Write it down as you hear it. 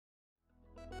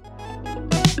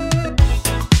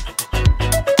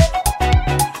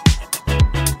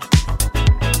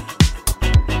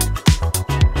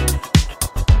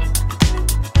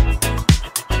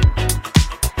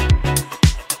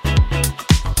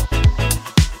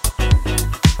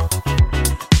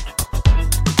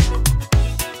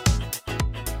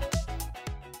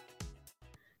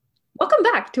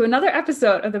back to another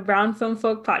episode of the Brown Film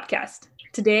Folk podcast.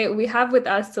 Today, we have with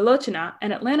us Sulochana,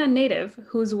 an Atlanta native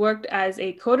who's worked as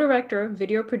a co-director,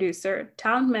 video producer,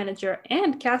 talent manager,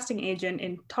 and casting agent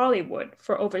in Tollywood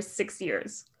for over 6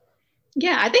 years.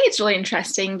 Yeah, I think it's really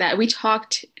interesting that we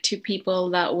talked to people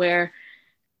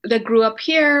that grew up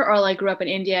here or like grew up in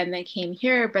India and then came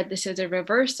here, but this is a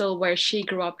reversal where she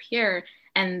grew up here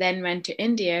and then went to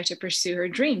India to pursue her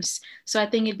dreams. So I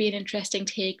think it'd be an interesting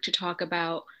take to talk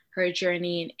about her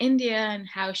journey in India and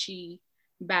how she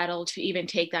battled to even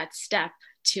take that step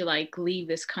to like leave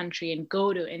this country and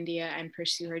go to India and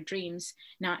pursue her dreams,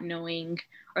 not knowing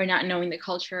the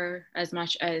culture as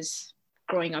much as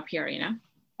growing up here,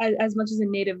 As much as a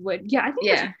native would. Yeah, I think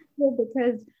Yeah. that's cool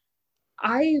because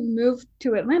I moved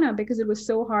to Atlanta because it was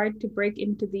so hard to break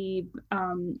into the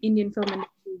Indian film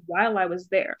industry while I was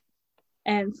there.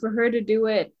 And for her to do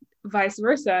it vice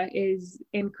versa is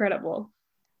incredible.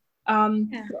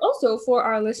 Also, for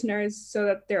our listeners, so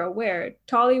that they're aware,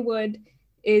 Tollywood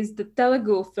is the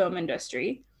Telugu film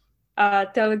industry.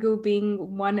 Telugu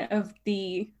being one of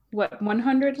the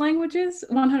 100 languages?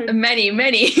 100. Many.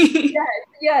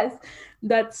 Yes,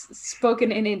 that's spoken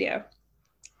in India.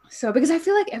 So, because I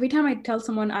feel like every time I tell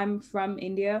someone I'm from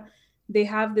India, they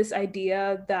have this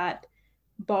idea that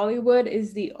Bollywood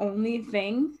is the only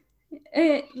thing,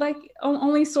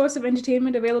 only source of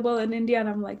entertainment available in India. And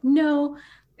I'm like, no,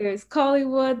 there's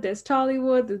Collywood, there's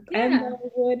Tollywood, and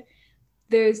Bollywood.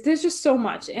 There's just so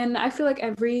much. And I feel like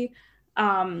every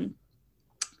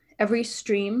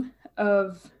stream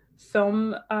of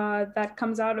film that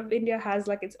comes out of India has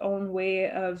like its own way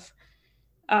of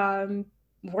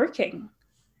working.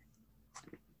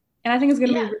 And I think it's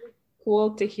going to be really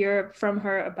cool to hear from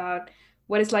her about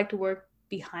what it's like to work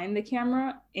behind the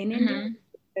camera in India,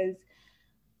 because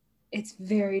it's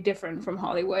very different from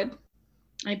Hollywood.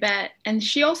 I bet. And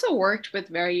she also worked with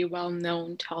very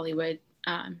well-known Tollywood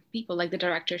people, like the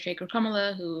director Shekhar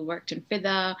Kamala, who worked in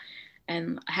Fida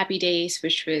and Happy Days,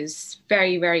 which was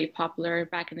very, very popular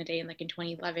back in the day, like in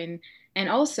 2011. And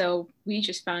also, we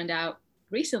just found out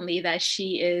recently that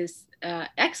she is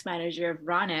ex-manager of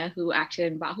Rana, who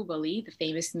acted in Bahubali, the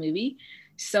famous movie.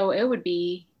 So it would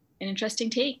be an interesting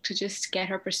take to just get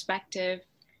her perspective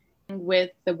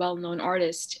with the well-known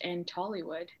artist in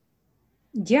Tollywood.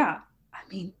 Yeah, I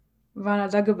mean, Rana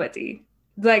Dagabati.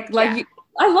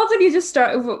 I love that you just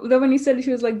start that when you said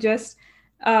she was like just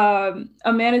a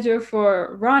manager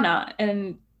for Rana,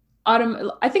 and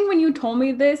I think when you told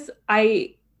me this,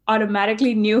 I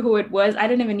automatically knew who it was. I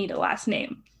didn't even need a last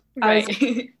name.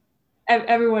 Right.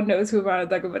 Everyone knows who Rana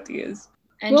Dagabati is.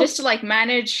 And just to like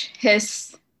manage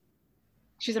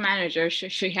she's a manager.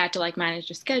 She had to like manage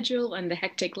the schedule and the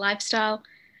hectic lifestyle.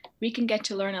 We can get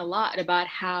to learn a lot about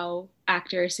how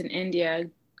actors in India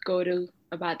go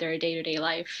about their day-to-day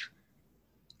life.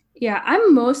 Yeah,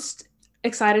 I'm most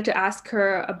excited to ask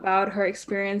her about her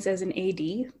experience as an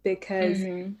AD, because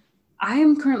I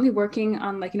am currently working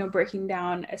on breaking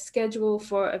down a schedule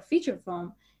for a feature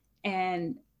film,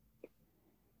 and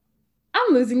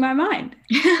I'm losing my mind.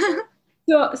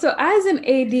 So as an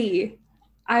AD,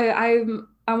 I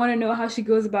want to know how she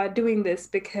goes about doing this,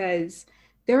 because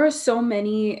there are so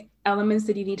many elements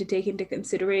that you need to take into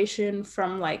consideration,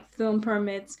 from like film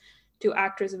permits to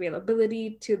actors'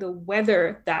 availability to the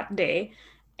weather that day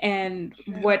and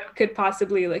what could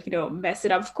possibly mess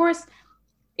it up. Of course,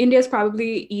 India is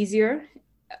probably easier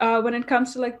when it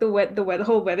comes to like the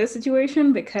whole weather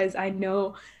situation, because I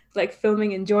know like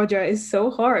filming in Georgia is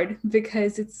so hard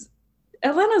because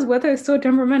Atlanta's weather is so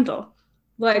temperamental.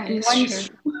 Like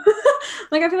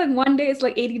I feel like one day it's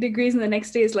like 80 degrees and the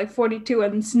next day it's like 42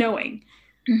 and snowing.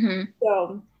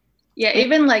 So yeah,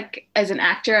 even like as an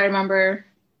actor, I remember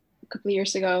a couple of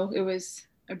years ago, it was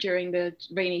during the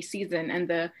rainy season and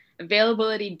the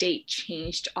availability date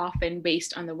changed often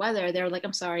based on the weather. They were like,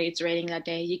 I'm sorry, it's raining that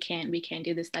day. We can't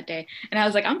do this that day. And I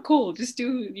was like, I'm cool, just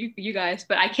do you guys.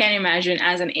 But I can't imagine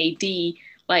as an AD,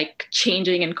 like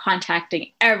changing and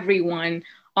contacting everyone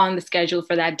on the schedule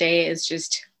for that day is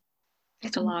just,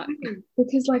 it's a lot.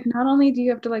 Because like not only do you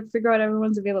have to like figure out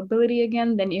everyone's availability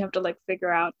again, then you have to like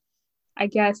figure out, I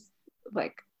guess,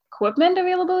 like equipment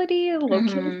availability,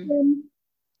 location,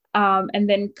 and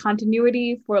then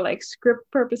continuity for like script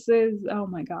purposes. Oh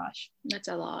my gosh, that's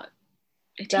a lot.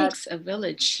 It takes a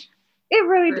village. It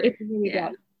really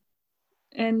does.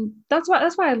 And that's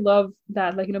why I love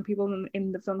that people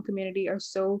in the film community are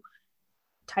so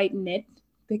tight knit,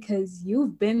 because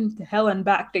you've been to hell and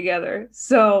back together.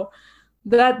 So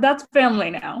that's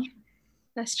family now.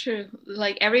 That's true.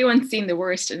 Like everyone's seen the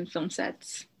worst in film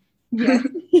sets. Yeah.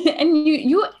 And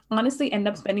you honestly end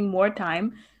up spending more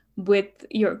time with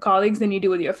your colleagues than you do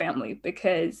with your family,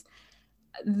 because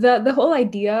the whole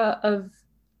idea of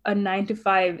a 9 to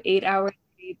 5, 8 hour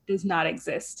day does not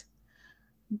exist.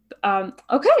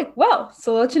 Okay, well,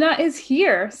 Sulochana is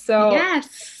here, so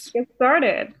Yes. get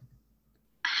started.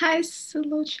 Hi,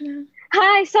 Sulochana.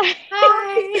 Hi, sorry.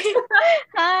 Hi.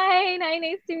 Hi,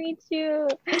 nice to meet you.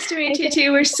 Nice to meet you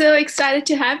too. We're so excited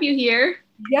to have you here.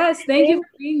 Yes, thank you for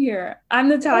being here. I'm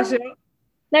Natasha.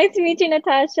 Nice to meet you,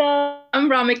 Natasha. I'm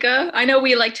Ramika. I know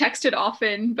we like texted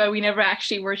often, but we never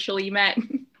actually virtually met.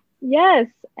 Yes,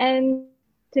 and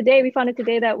today we found out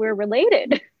today that we're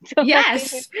related. So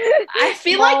yes. I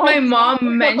feel like my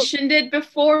mom mentioned it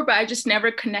before, but I just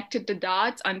never connected the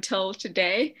dots until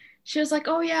today. She was like,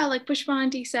 oh yeah, like Pushpa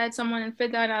auntie said someone in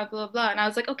Fidana, blah, blah. And I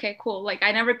was like, okay, cool. Like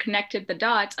I never connected the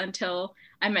dots until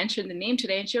I mentioned the name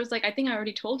today. And she was like, I think I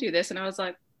already told you this. And I was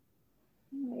like,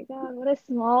 oh my God, what a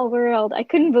small world. I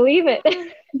couldn't believe it.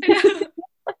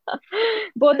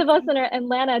 Both of us in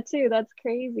Atlanta too. That's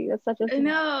crazy. That's such a I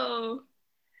know.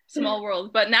 Small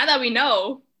world. But now that we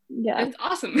know, yeah, it's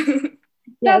awesome.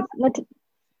 Yes.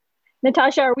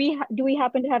 Natasha, do we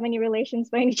happen to have any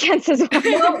relations by any chance as well?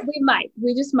 Well, we might.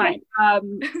 We just might.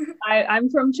 I'm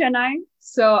from Chennai,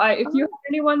 so if you have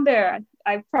anyone there,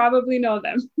 I probably know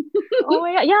them. Oh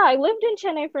my God. Yeah, I lived in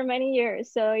Chennai for many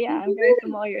years, so yeah, I'm very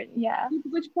familiar. Yeah.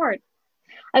 Which part?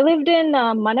 I lived in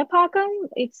Manapakam.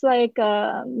 It's like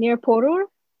near Porur.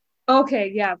 Okay,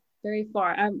 yeah, very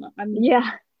far. I'm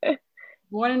yeah.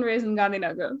 Born and raised in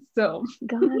Gandhinagar, so.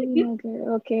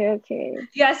 Gandhinagar. Okay.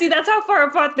 Yeah, see, that's how far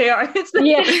apart they are. It's like...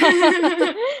 Yeah.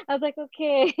 I was like,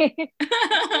 okay.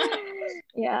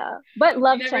 Yeah, but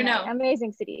love Chennai.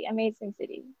 Amazing city.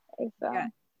 Yeah.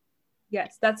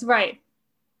 Yes, that's right.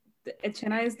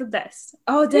 Chennai is the best.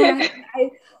 Oh, damn.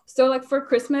 So like for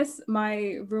Christmas,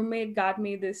 my roommate got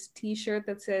me this T-shirt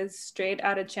that says "Straight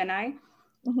out of Chennai,"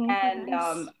 and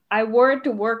nice. I wore it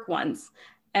to work once.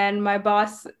 And my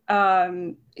boss,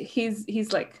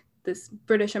 he's like this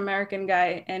British American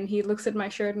guy, and he looks at my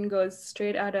shirt and goes,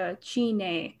 "Straight out of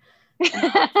Chennai."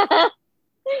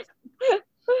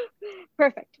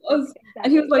 Perfect. Exactly.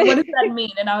 And he was like, "What does that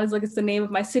mean?" And I was like, "It's the name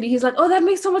of my city." He's like, "Oh, that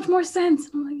makes so much more sense."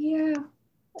 I'm like, "Yeah,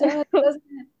 doesn't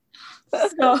it?"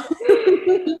 So.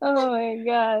 Oh my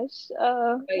gosh.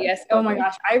 Yes. Oh my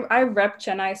gosh. I rep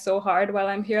Chennai so hard while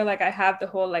I'm here. Like I have the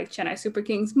whole like Chennai Super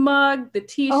Kings mug, the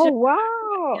T-shirt. Oh wow.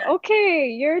 Yeah. Okay,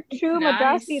 you're true nice.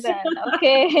 Madrasi then.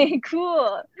 Okay,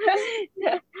 cool.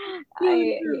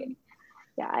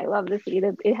 I love the city.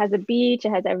 It has a beach. It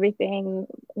has everything.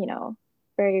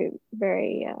 Very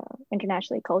very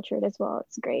internationally cultured as well.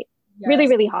 It's great. Yes. Really,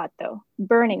 really hot though.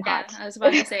 Burning hot. I was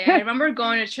about to say, I remember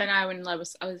going to Chennai when I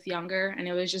was younger, and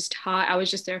it was just hot. I was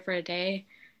just there for a day,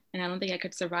 and I don't think I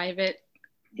could survive it.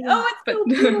 Oh, it's so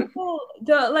beautiful.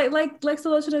 like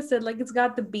Sulochana said, like it's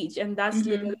got the beach, and that's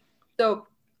literally so.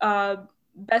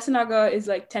 Besanagar is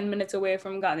like 10 minutes away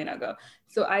from Gandhinagar,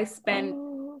 so I spent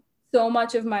so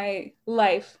much of my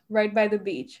life right by the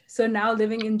beach. So now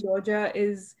living in Georgia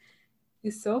is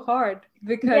so hard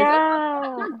because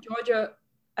not Georgia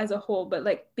as a whole, but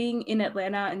like being in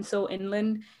Atlanta and so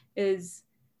inland is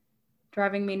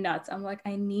driving me nuts. I'm like,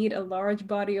 I need a large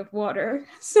body of water.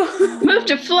 So move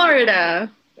to Florida.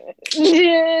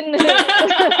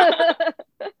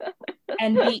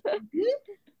 And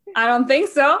I don't think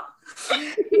so.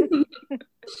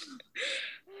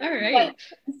 All right.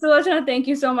 Sulochana, thank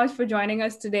you so much for joining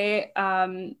us today.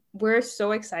 We're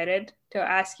so excited to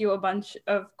ask you a bunch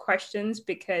of questions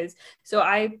because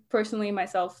I personally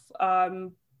myself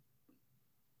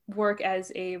work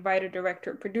as a writer,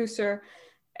 director, producer,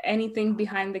 anything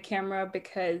behind the camera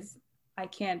because I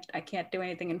can't do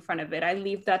anything in front of it. I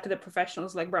leave that to the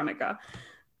professionals like Ramika.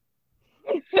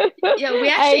 Yeah, we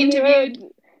actually interviewed.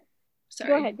 Sorry.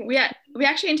 Go ahead. We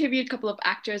actually interviewed a couple of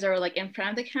actors that were like in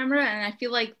front of the camera, and I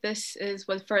feel like this is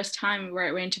the first time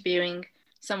we're interviewing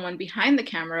someone behind the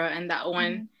camera, and that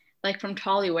one like from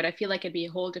Tollywood. I feel like it'd be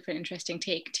a whole different interesting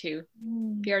take to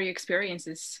hear your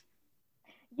experiences.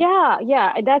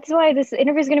 Yeah. That's why this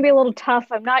interview is going to be a little tough.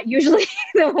 I'm not usually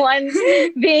the one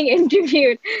being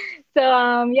interviewed. So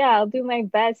I'll do my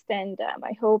best, and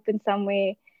I hope in some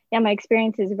way, my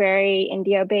experience is very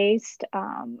India based.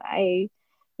 I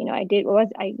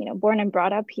born and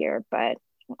brought up here, but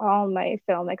all my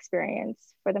film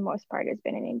experience for the most part has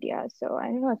been in India. So I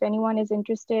don't know if anyone is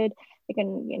interested, they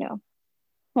can,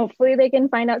 hopefully they can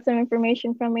find out some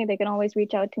information from me. They can always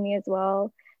reach out to me as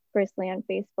well, personally on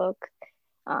Facebook.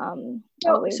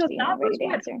 Always, so that ready to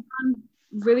answer.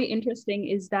 Really interesting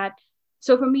is that,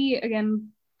 so for me, again,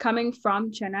 coming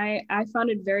from Chennai, I found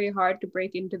it very hard to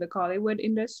break into the Kollywood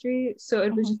industry. So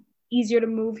it was just easier to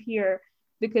move here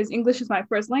because English is my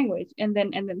first language, and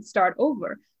then start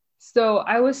over. So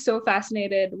I was so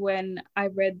fascinated when I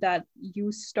read that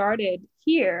you started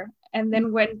here and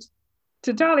then went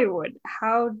to Tollywood.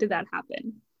 How did that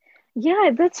happen?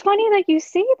 Yeah, that's funny that you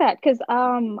say that because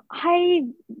I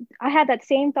had that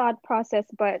same thought process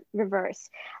but reverse.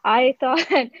 I thought,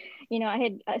 I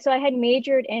had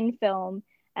majored in film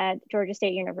at Georgia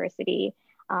State University.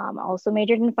 Also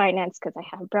majored in finance because I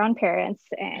have brown parents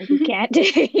and you can't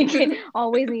you can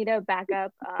always need a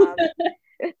backup.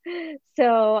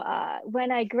 So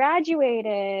when I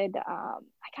graduated,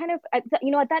 I kind of, at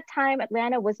that time,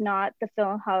 Atlanta was not the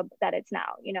film hub that it's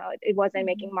now. It wasn't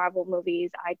making Marvel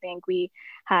movies. I think we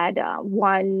had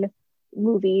one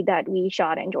movie that we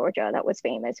shot in Georgia that was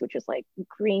famous, which was like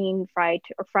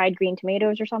fried green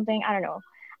tomatoes or something. I don't know.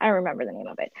 I don't remember the name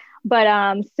of it. But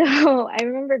so I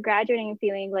remember graduating and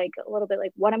feeling like a little bit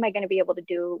like, what am I going to be able to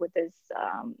do with this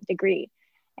degree?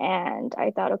 And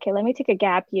I thought, okay, let me take a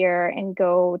gap year and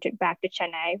go back to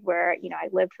Chennai, where I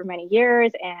lived for many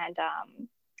years, and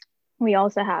we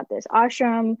also had this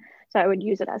ashram, so I would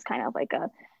use it as kind of like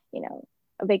a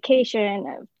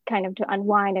vacation, kind of to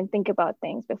unwind and think about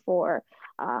things before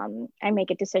I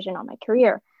make a decision on my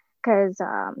career. Because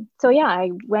so yeah, I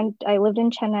lived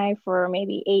in Chennai for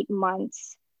maybe 8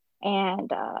 months,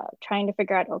 and trying to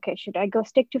figure out, okay, should I go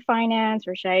stick to finance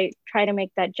or should I try to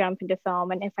make that jump into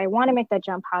film? And if I want to make that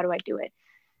jump, how do I do it?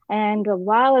 And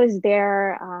while I was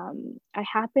there, I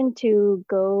happened to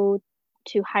go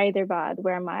to Hyderabad,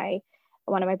 where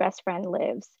one of my best friend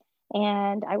lives.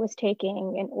 And I was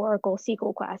taking an Oracle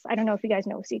SQL class. I don't know if you guys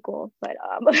know SQL, but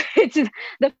it's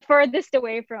the furthest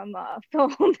away from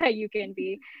film that you can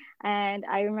be. And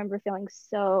I remember feeling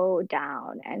so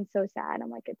down and so sad. I'm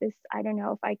like, I don't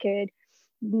know if I could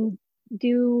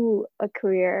do a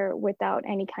career without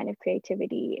any kind of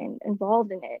creativity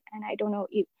involved in it. And I don't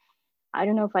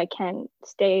know if I can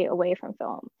stay away from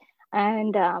film.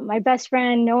 And my best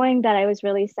friend, knowing that I was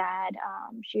really sad,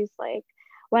 she's like,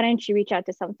 why don't you reach out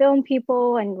to some film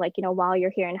people and while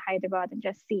you're here in Hyderabad and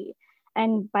just see.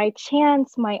 And by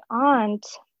chance, my aunt,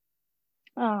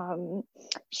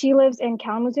 she lives in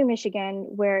Kalamazoo, Michigan,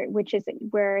 which is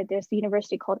where there's the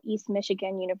university called East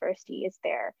Michigan University is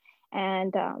there.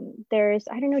 And there's,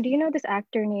 I don't know, do you know this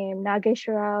actor named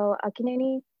Nageshwarao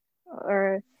Akineni?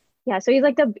 Or yeah, so he's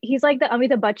like the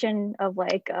Amitabh Bachchan of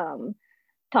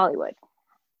Tollywood.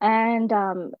 And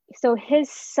so his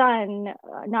son,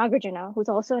 Nagarjuna, who's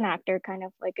also an actor, kind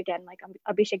of again, like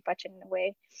Abhishek Bachchan in a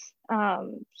way,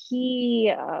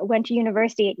 he went to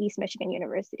university at East Michigan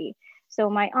University. So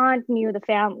my aunt knew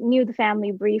the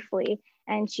family briefly,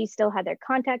 and she still had their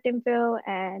contact info.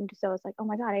 And so I was like, oh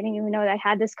my God, I didn't even know that I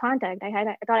had this contact. I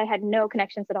thought I had no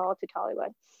connections at all to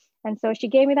Tollywood. And so she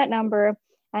gave me that number,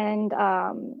 and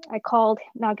I called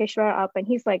Nageshwar up, and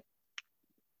he's like,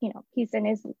 he's in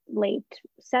his late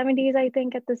 70s, I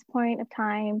think, at this point of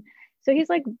time. So he's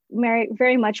like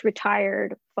very much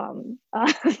retired from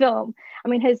film. I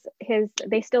mean,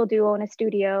 they still do own a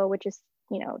studio, which is,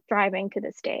 thriving to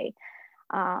this day.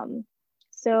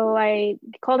 So I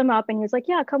called him up and he was like,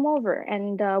 yeah, come over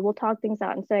and we'll talk things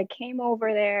out. And so I came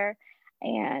over there,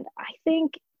 and I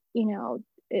think,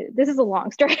 this is a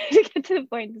long story to get to the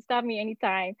point. Stop me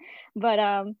anytime. But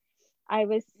I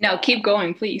was no, keep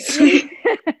going, please.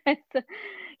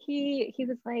 He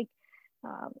was like,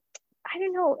 I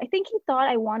don't know. I think he thought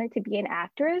I wanted to be an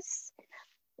actress,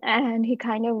 and he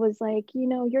kind of was like,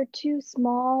 you're too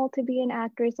small to be an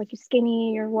actress. Like, you're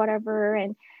skinny or whatever,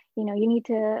 and you need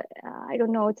to. I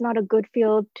don't know. It's not a good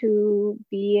field to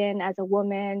be in as a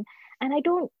woman, and I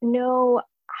don't know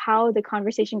how the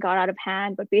conversation got out of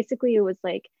hand, but basically it was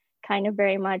like kind of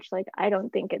very much like, I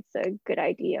don't think it's a good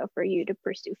idea for you to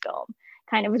pursue film,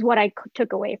 kind of was what I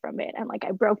took away from it. And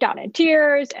I broke down in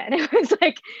tears, and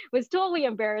it was totally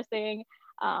embarrassing.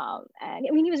 And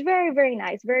I mean, he was very, very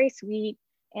nice, very sweet.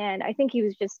 And I think he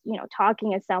was just,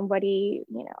 talking as somebody,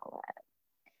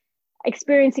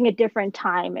 experiencing a different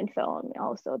time in film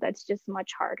also, that's just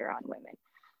much harder on women.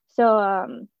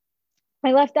 So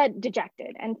I left that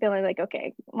dejected and feeling like,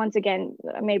 okay, once again,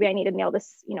 maybe I need to nail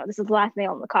this, this is the last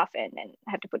nail in the coffin, and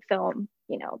I have to put film,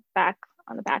 back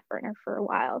on the back burner for a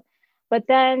while. But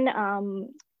then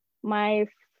my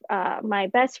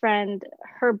best friend,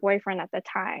 her boyfriend at the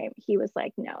time, he was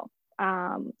like, no,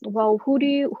 well,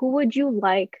 who would you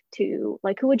like to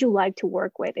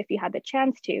work with if you had the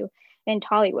chance to in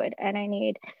Tollywood? And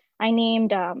I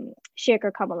named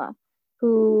Shekhar Kamala,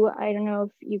 who, I don't know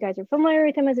if you guys are familiar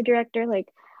with him as a director.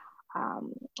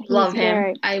 Love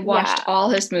him. I watched all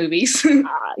his movies.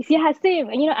 Yeah, same.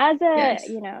 As a yes.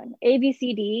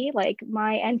 ABCD,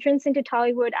 my entrance into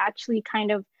Tollywood actually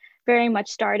kind of very much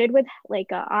started with like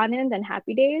Anand and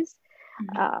Happy Days,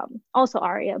 also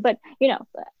Arya, but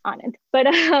Anand. But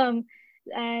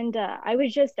and I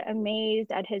was just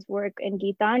amazed at his work in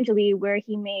Geetanjali, where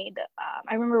he made.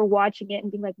 I remember watching it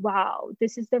and being like, "Wow,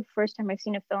 this is the first time I've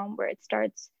seen a film where it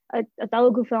starts a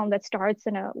Telugu film that starts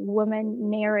in a woman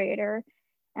narrator,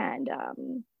 and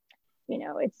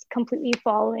it's completely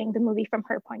following the movie from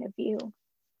her point of view."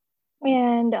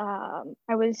 And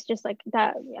I was just like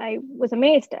that. I was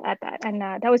amazed at that, and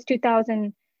that was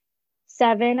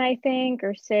 2007, I think,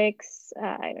 or six.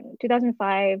 I don't know,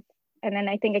 2005, and then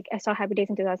I think I saw Happy Days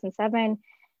in 2007.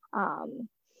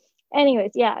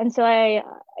 Anyways, yeah, and so I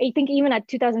think even at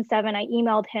 2007, I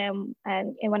emailed him,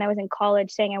 and when I was in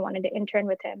college, saying I wanted to intern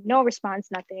with him. No response,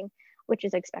 nothing, which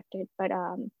is expected. But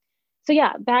so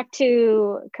yeah, back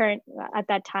to current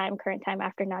time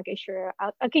after Nageshwara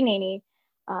Akineni.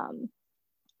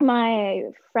 My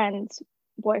friend's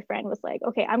boyfriend was like,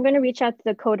 okay, I'm going to reach out to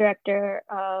the co-director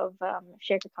of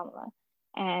Shekhar Kamala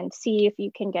and see if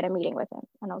you can get a meeting with him.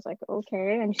 And I was like,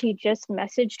 okay. And she just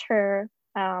messaged her.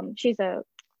 She's a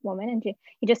woman, and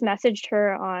he just messaged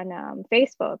her on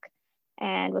Facebook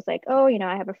and was like, oh,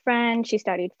 I have a friend. She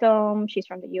studied film. She's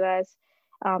from the US.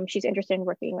 She's interested in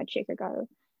working with Shekhar Garu.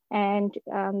 And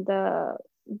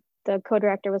the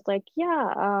co-director was like,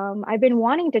 yeah, I've been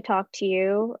wanting to talk to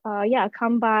you. Yeah,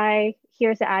 come by.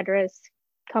 Here's the address.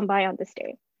 Come by on this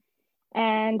day.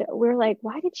 And we're like,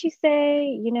 why did she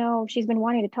say, she's been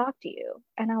wanting to talk to you?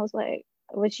 And I was like,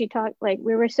 would she talk? Like,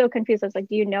 we were so confused. I was like,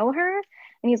 do you know her?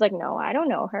 And he's like, no, I don't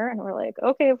know her. And we're like,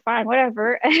 okay, fine,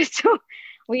 whatever. And so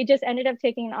we just ended up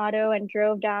taking an auto and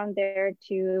drove down there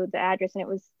to the address.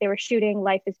 And they were shooting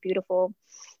Life is Beautiful.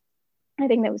 I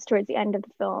think that was towards the end of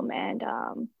the film.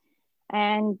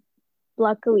 And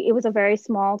luckily it was a very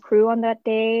small crew on that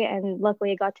day, and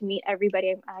luckily I got to meet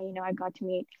everybody. I got to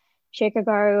meet Shekhar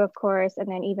Garu, of course, and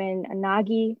then even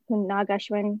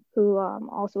Nagashwin, who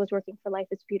also was working for Life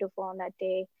is Beautiful on that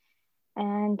day,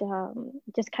 and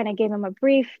just kind of gave him a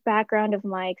brief background of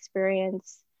my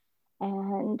experience.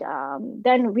 And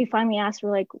then we finally asked,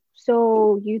 we're like,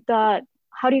 so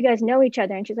how do you guys know each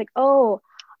other? And she's like, oh,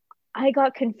 I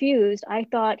got confused. I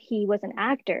thought he was an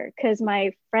actor because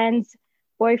my friend's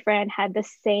boyfriend had the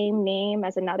same name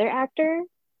as another actor.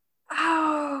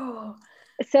 Oh.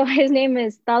 So his name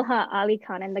is Talha Ali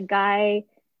Khan, and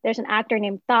there's an actor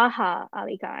named Taha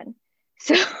Ali Khan.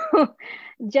 So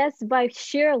just by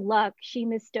sheer luck, she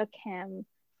mistook him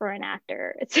for an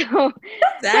actor. So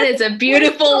that is a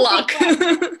beautiful luck.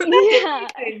 Yeah.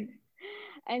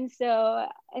 And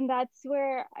that's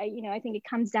where I think it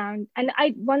comes down. And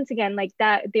I, once again, like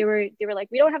that, they were like,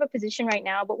 we don't have a position right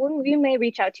now, but we may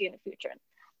reach out to you in the future.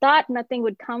 Thought nothing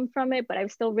would come from it, but I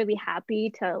was still really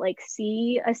happy to like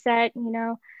see a set, and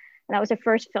that was the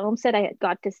first film set I had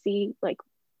got to see like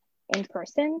in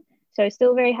person. So I was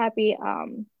still very happy. I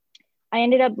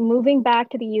ended up moving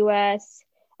back to the US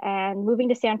and moving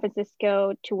to San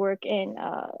Francisco to work in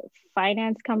a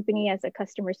finance company as a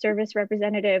customer service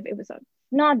representative. It was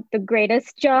not the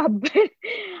greatest job, but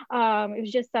it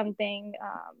was just something,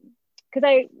 because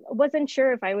I wasn't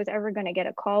sure if I was ever going to get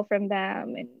a call from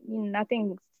them, and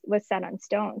nothing was set on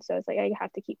stone. So it's like, I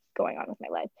have to keep going on with my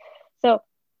life. So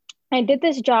I did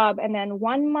this job, and then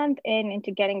 1 month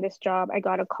into getting this job, I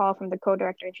got a call from the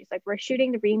co-director, and she's like, we're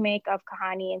shooting the remake of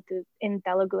Kahani in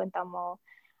Telugu and Tamil.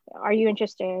 Are you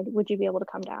interested? Would you be able to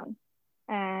come down?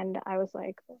 And I was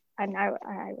like,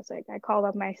 I called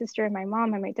up my sister and my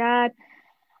mom and my dad.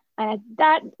 And at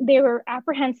that, they were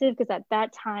apprehensive because at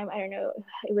that time, I don't know,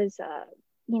 it was,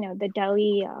 the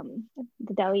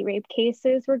Delhi rape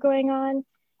cases were going on.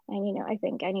 And, I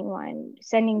think anyone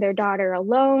sending their daughter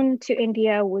alone to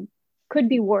India could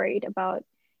be worried about,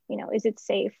 is it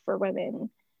safe for women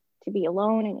to be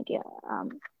alone in India?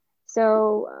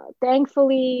 So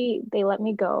thankfully, they let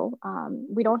me go.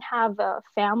 We don't have a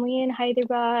family in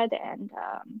Hyderabad, and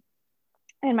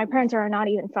my parents are not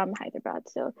even from Hyderabad.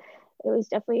 So it was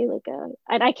definitely like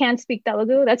and I can't speak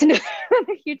Telugu. That's another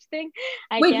huge thing.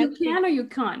 Wait, you can or you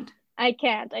can't? I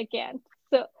can't.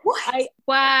 So what?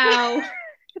 Wow.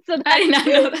 So I did not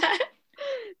know that.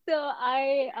 So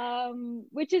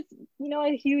which is,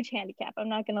 a huge handicap. I'm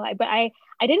not gonna lie, but I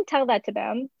didn't tell that to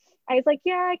them. I was like,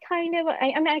 yeah, I kind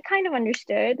of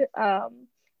understood,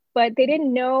 but they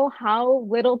didn't know how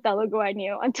little Telugu I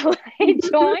knew until I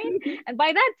joined. And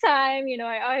by that time,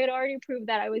 I had already proved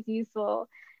that I was useful.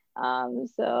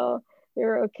 So they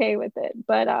were okay with it.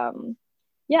 But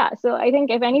yeah, so I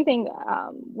think if anything,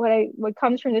 what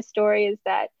comes from this story is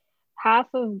that half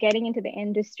of getting into the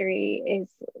industry is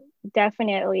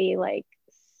definitely like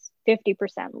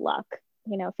 50% luck.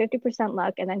 50%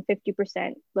 luck and then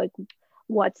 50% like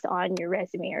what's on your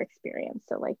resume or experience.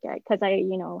 So like, because I,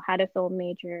 had a film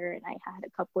major and I had a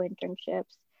couple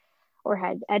internships or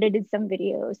had edited some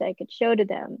videos that I could show to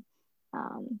them.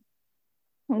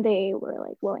 And they were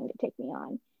like willing to take me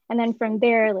on. And then from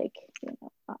there, like,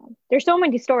 there's so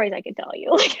many stories I could tell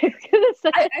you. I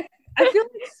feel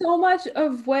like so much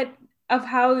of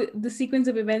how the sequence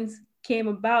of events came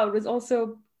about was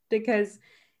also because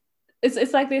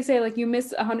it's like they say, like, you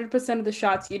miss 100% of the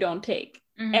shots you don't take.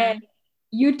 And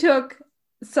you took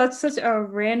such a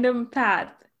random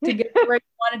path to get where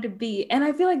you wanted to be. And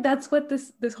I feel like that's what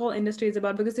this whole industry is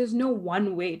about, because there's no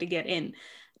one way to get in.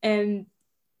 And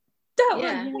that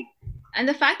was like, and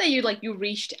the fact that you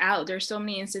reached out, there's so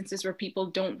many instances where people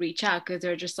don't reach out because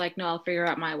they're just like, no, I'll figure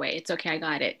out my way, it's okay, I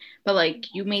got it. But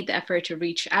like, you made the effort to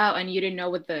reach out and you didn't know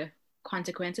what the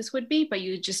consequences would be, but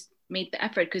you just made the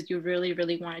effort because you really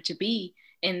really wanted to be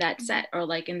in that set or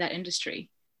like in that industry.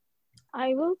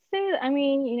 I will say, I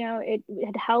mean,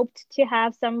 it helped to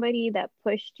have somebody that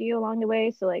pushed you along the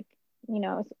way. So like,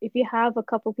 if you have a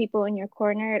couple people in your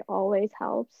corner, it always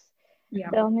helps. yeah.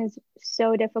 Film is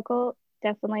so difficult.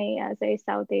 Definitely as a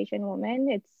South Asian woman,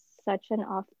 it's such an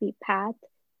offbeat path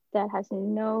that has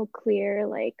no clear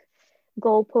like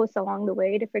goalposts along the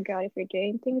way to figure out if you're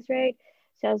doing things right.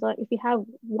 So as long if you have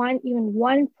even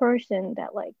one person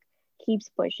that like keeps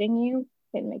pushing you,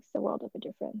 it makes the world of a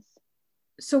difference.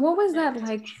 So what was that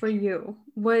like for you?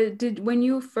 When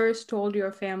you first told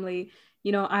your family,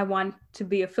 I want to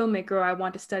be a filmmaker, or I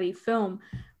want to study film,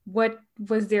 what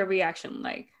was their reaction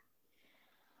like?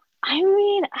 I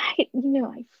mean, I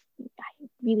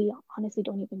really honestly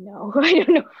don't even know. I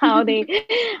don't know how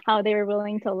they were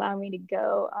willing to allow me to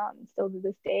go. Still to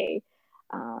this day,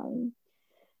 um,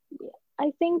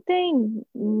 I think they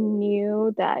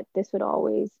knew that this would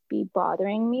always be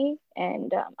bothering me.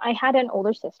 And I had an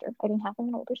older sister. I didn't have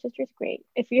an older sister. It's great.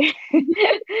 If you,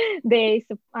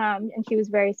 and she was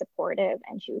very supportive,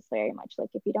 and she was very much like,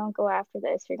 if you don't go after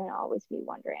this, you're going to always be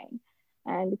wondering.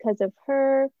 And because of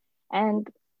her, and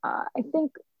I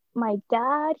think my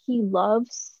dad, he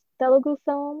loves Telugu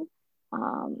film.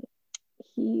 Um,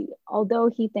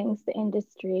 although he thinks the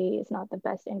industry is not the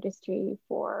best industry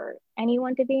for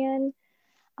anyone to be in,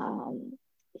 um,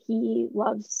 he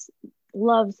loves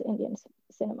Indian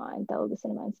cinema and Telugu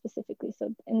cinema specifically.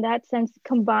 So in that sense,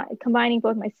 combining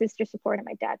both my sister's support and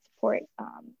my dad's support,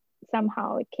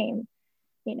 somehow it came,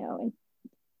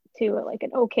 to like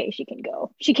an okay, she can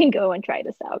go and try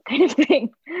this out kind of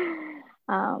thing.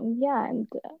 Yeah, and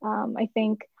I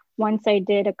think once I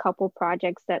did a couple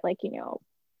projects that like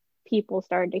people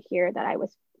started to hear that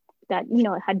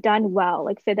had done well,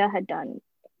 like Fida had done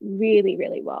really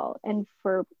really well, and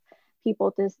for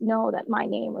people to know that my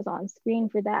name was on screen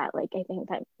for that, like I think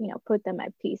that put them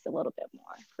at peace a little bit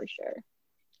more for sure.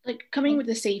 Like, coming with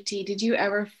the safety, did you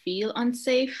ever feel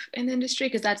unsafe in the industry?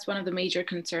 Because that's one of the major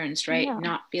concerns, right? Yeah.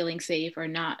 Not feeling safe, or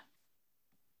not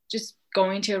just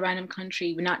going to a random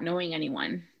country not knowing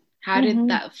anyone. How did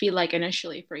that feel like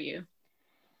initially for you?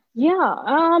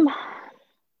 Yeah,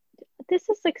 this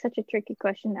is like such a tricky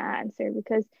question to answer,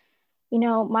 because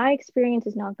my experience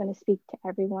is not going to speak to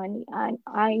everyone. And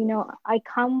I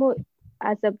come with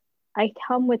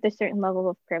a certain level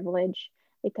of privilege,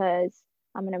 because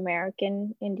I'm an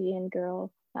American Indian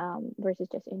girl, versus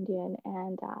just Indian,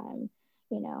 and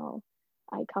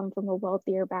I come from a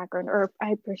wealthier background, or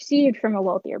I perceived from a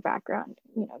wealthier background,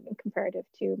 comparative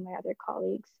to my other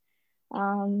colleagues.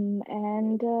 And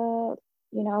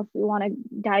if we want to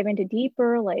dive into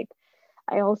deeper, like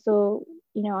I also,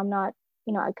 I'm not,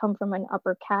 I come from an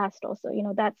upper caste also,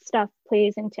 that stuff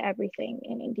plays into everything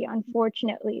in India,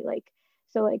 unfortunately. Like,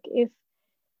 so like if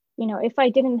I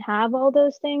didn't have all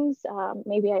those things,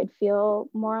 maybe I'd feel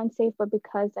more unsafe. But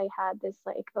because I had this,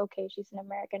 like, okay, she's an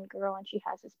American girl and she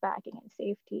has this backing and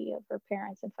safety of her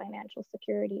parents and financial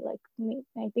security, like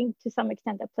I think to some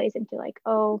extent that plays into like,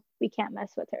 oh, we can't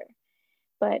mess with her.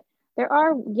 But there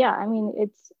are, yeah, I mean,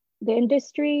 it's the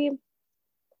industry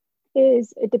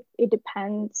it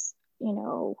depends,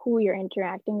 who you're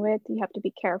interacting with. You have to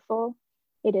be careful.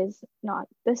 It is not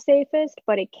the safest,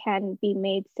 but it can be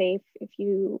made safe if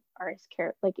you are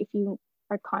if you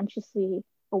are consciously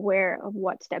aware of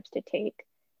what steps to take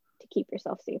to keep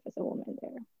yourself safe as a woman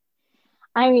there.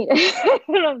 I mean, I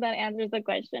don't know if that answers the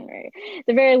question, right? It's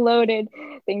a very loaded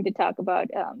thing to talk about,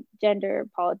 gender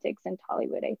politics in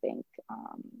Hollywood, I think,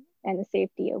 and the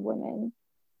safety of women.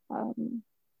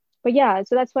 But yeah,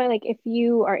 so that's why, like, if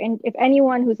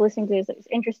anyone who's listening to this is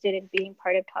interested in being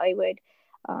part of Hollywood,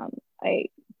 I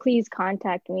please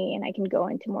contact me, and I can go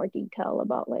into more detail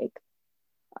about like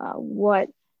what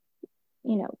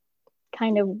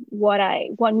kind of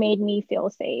what made me feel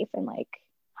safe and like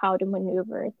how to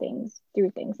maneuver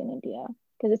through things in India,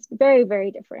 because it's very,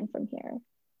 very different from here.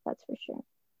 That's for sure.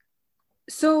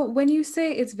 So when you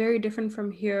say it's very different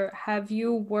from here, have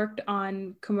you worked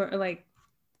on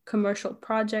commercial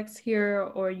projects here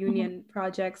or Mm-hmm. union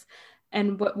projects?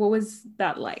 And what was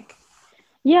that like?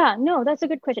 Yeah, no, that's a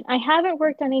good question. I haven't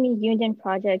worked on any union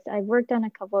projects. I've worked on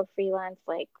a couple of freelance,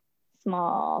 like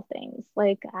small things,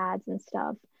 like ads and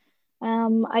stuff.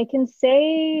 I can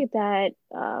say that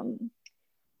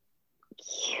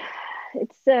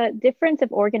it's a difference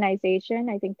of organization.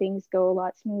 I think things go a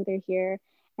lot smoother here.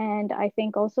 And I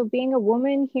think also being a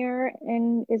woman here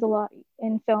in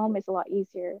film is a lot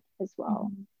easier as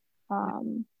well. Mhm.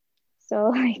 Um, so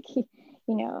like, you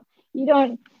know, you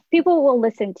don't, people will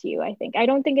listen to you, I think. I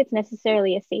don't think it's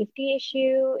necessarily a safety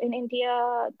issue in India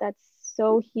that's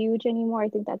so huge anymore. I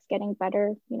think that's getting better.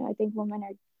 I think women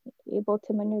are able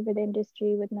to maneuver the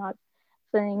industry with not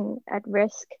feeling at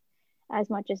risk as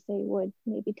much as they would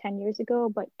maybe 10 years ago.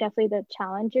 But definitely the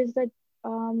challenges that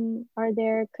are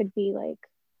there could be like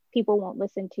people won't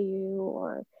listen to you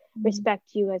or respect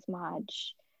you as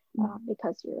much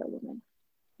because you're a woman.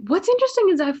 What's interesting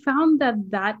is I found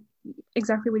that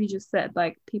exactly what you just said,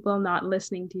 like people not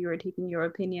listening to you or taking your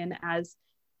opinion as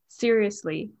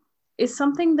seriously, is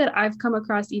something that I've come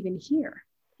across even here.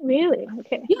 Really?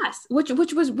 Okay. Yes, which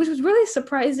was really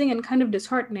surprising and kind of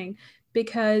disheartening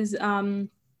because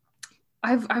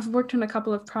I've worked on a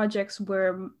couple of projects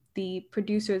where the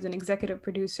producers and executive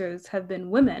producers have been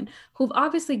women who've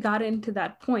obviously got into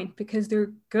that point because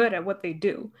they're good at what they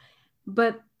do.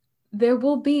 But there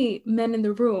will be men in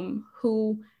the room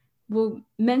who will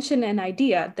mention an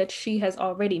idea that she has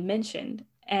already mentioned,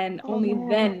 and Oh only man.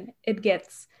 then it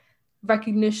gets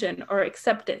recognition or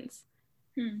acceptance.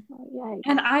 Hmm. Oh, yikes.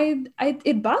 And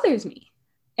it bothers me.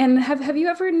 And have you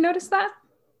ever noticed that?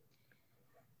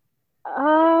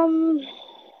 Um,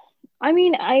 I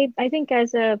mean, I think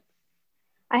I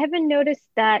haven't noticed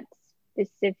that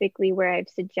specifically where I've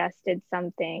suggested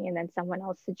something and then someone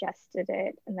else suggested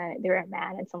it and then they're a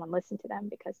man and someone listened to them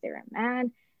because they're a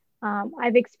man.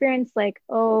 I've experienced like,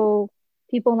 oh,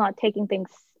 people not taking things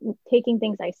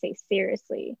I say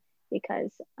seriously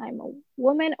because I'm a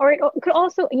woman, or it could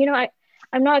also,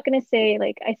 I'm not gonna say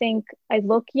like I think I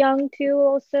look young too.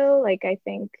 Also, like I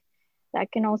think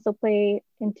that can also play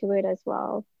into it as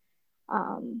well.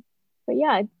 Um, but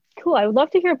yeah, cool. I would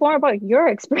love to hear more about your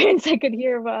experience. I could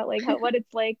hear about like what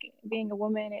it's like being a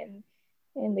woman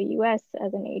in the US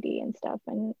as an AD and stuff,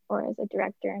 and or as a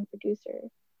director and producer.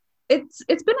 It's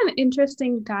been an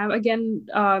interesting time. Again,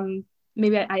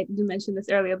 maybe I didn't mention this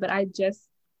earlier, but I just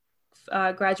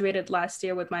graduated last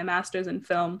year with my master's in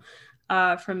film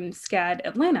from SCAD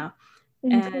Atlanta.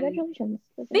 And Congratulations.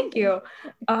 That's thank amazing. you.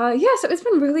 Yeah, so it's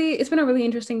been a really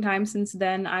interesting time since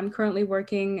then. I'm currently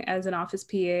working as an office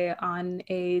PA on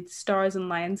a Stars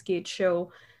and Lionsgate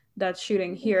show that's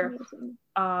shooting That's here.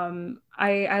 amazing.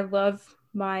 I love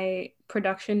my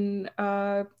production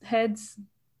heads.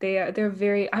 They're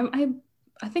very.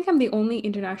 I think I'm the only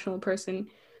international person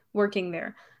working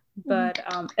there, Mhm. but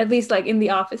at least like in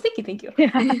the office. Thank you.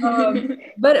 Yeah.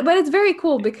 But it's very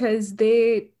cool because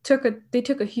they took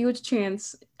a huge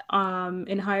chance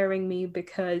in hiring me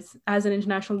because as an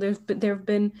international there have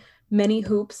been many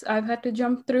hoops I've had to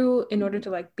jump through in order to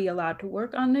like be allowed to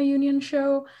work on a union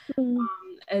show, Mm,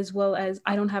 as well as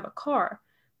I don't have a car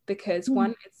because mm,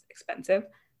 one, it's expensive.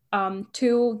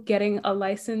 Two, getting a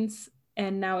license,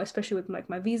 and now especially with like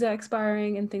my visa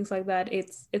expiring and things like that,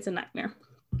 it's a nightmare.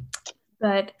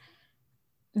 But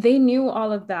they knew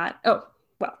all of that. Oh,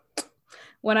 well,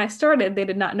 when I started, they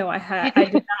did not know I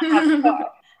did not have a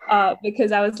car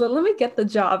because I was like, let me get the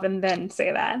job and then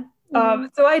say that. mm.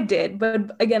 So I did,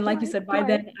 but again, like you Smart, said, by smart.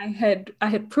 then I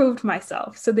had proved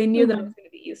myself, so they knew that I Mm-hmm. was going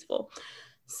to be useful.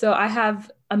 So I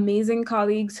have amazing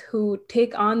colleagues who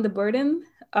take on the burden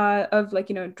of like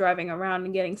driving around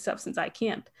and getting stuff since I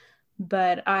can't.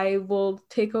 But I will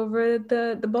take over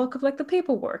the bulk of like the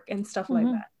paperwork and stuff like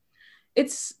Mm-hmm. that.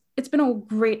 It's been a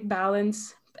great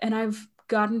balance, and I've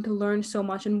gotten to learn so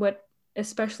much. And what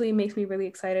especially makes me really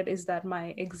excited is that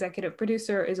my executive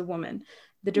producer is a woman.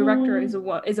 The director Mm.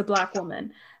 is a Black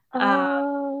woman. Uh,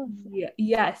 Oh, yeah,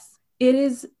 yes, it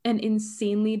is an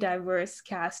insanely diverse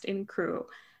cast and crew,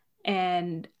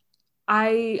 and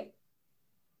I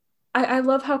I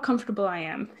love how comfortable I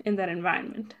am in that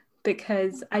environment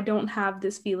because I don't have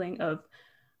this feeling of,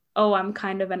 oh, I'm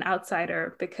kind of an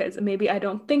outsider because maybe I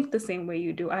don't think the same way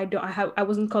you do. I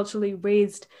wasn't culturally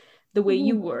raised the way mm-hmm.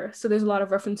 you were. So there's a lot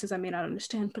of references I may not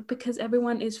understand, but because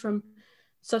everyone is from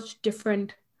such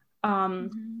different um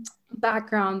Mhm.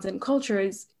 backgrounds and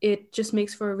cultures, it just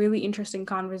makes for a really interesting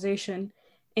conversation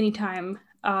anytime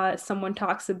someone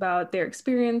talks about their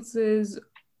experiences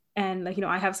and like,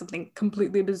 I have something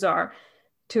completely bizarre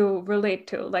to relate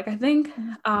to. Like I think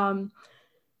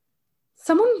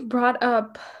someone brought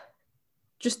up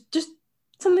just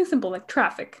something simple like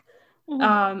traffic.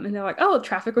 And they're like, oh,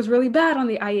 traffic was really bad on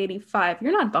the I-85.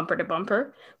 You're not bumper to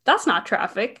bumper. That's not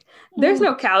traffic. There's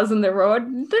no cows in the road.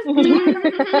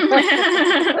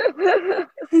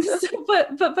 So,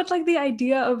 but like the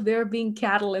idea of there being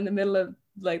cattle in the middle of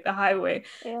like the highway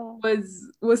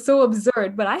was so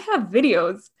absurd. But I have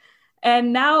videos,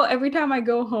 and now every time I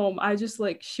go home, I just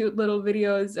like shoot little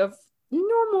videos of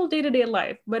normal day-to-day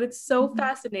life. But it's so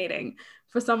fascinating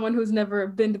for someone who's never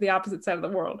been to the opposite side of the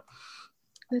world.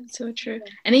 That's so true.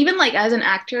 And even like as an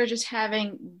actor, just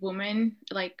having women,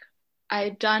 like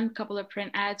I've done a couple of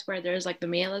print ads where there's like the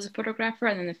male as a photographer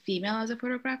and then the female as a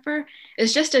photographer.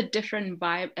 It's just a different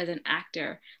vibe as an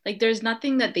actor. Like there's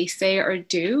nothing that they say or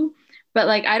do, but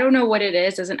like I don't know what it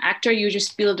is. As an actor, you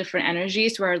just feel different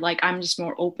energies where like I'm just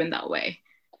more open that way.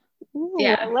 Ooh,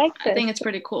 Yeah, I like this. I think it's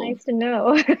pretty cool. Nice to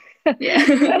know.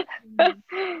 Yeah.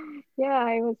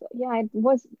 I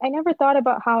never thought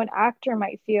about how an actor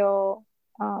might feel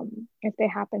if they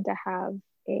happen to have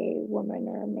a woman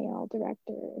or a male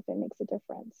director, if it makes a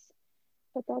difference.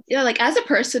 But that's like as a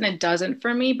person it doesn't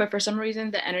for me, but for some reason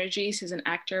the energies as an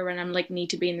actor when I'm like need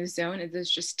to be in the zone, it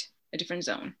is just a different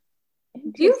zone.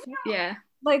 Do you feel yeah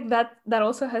like that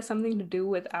also has something to do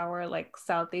with our like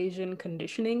South Asian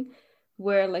conditioning,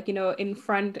 where like in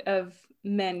front of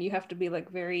men you have to be like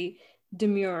very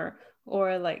demure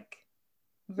or like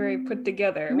very put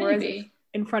together, whereas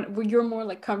in front you're more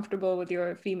like comfortable with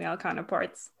your female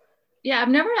counterparts? I've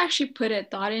never actually put a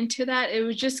thought into that. It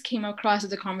was just came across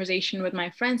as a conversation with my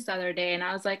friends the other day, and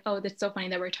I was like, oh, that's so funny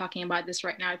that we're talking about this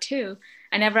right now too.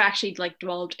 I never actually like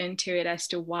dwelled into it as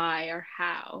to why or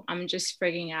how. I'm just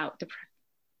figuring out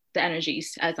the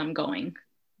energies as I'm going.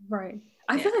 Right.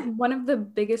 I feel like one of the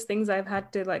biggest things I've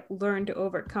had to like learn to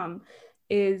overcome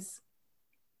is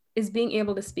being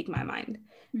able to speak my mind.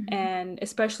 And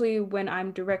especially when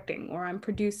I'm directing or I'm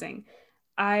producing,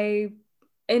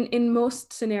 in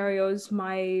most scenarios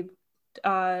my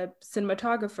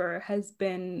cinematographer has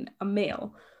been a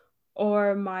male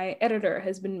or my editor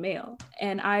has been male,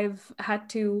 and I've had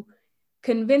to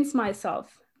convince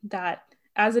myself that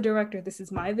as a director, this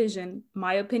is my vision,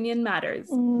 my opinion matters.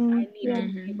 I need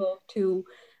to be able to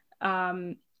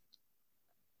I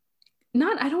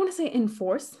don't want to say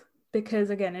enforce, because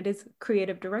again, it is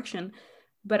creative direction,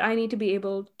 but I need to be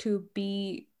able to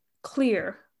be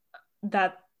clear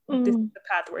that this is the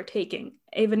path we're taking,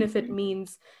 even if it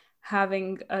means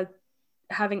having a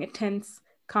tense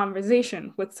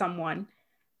conversation with someone.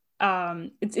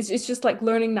 It's just like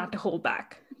learning not to hold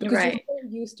back, because you're so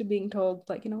used to being told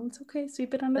like, it's okay,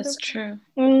 sweep it under the rug. True.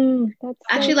 That's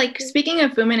actually like true. Speaking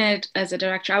of women as a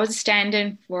director, I was a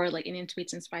stand-in for like Indian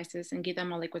Sweets and Spices, and Geeta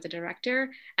Malik was a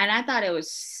director, and I thought it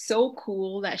was so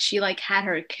cool that she like had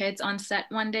her kids on set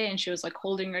one day and she was like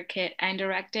holding her kid and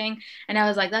directing, and I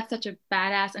was like, that's such a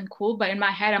badass and cool. But in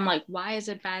my head I'm like, why is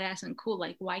it badass and cool?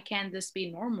 Like, why can't this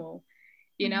be normal?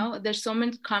 There's so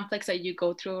many conflicts that you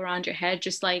go through around your head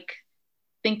just like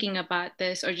thinking about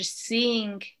this or just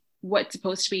seeing what's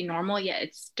supposed to be normal, yet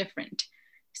it's different.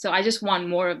 So I just want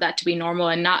more of that to be normal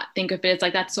and not think of it as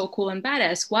like, that's so cool and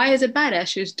badass. Why is it badass?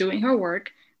 She's doing her work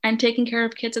and taking care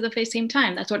of kids at the same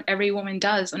time. That's what every woman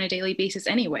does on a daily basis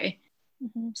anyway.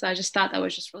 So I just thought that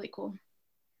was just really cool.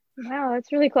 Wow,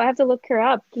 that's really cool. I have to look her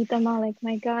up. Geeta Malik,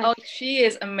 my God. Oh, she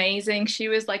is amazing. She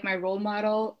was like my role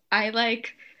model.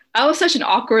 I was such an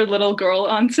awkward little girl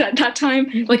on set that time.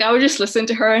 Like I would just listen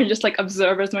to her and just like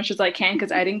observe as much as I can,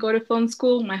 because I didn't go to film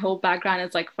school. My whole background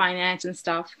is like finance and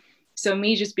stuff. So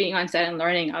me just being on set and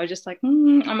learning, I was just like,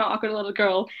 I'm an awkward little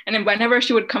girl. And then whenever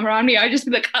she would come around me, I'd just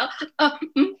be like, awkward.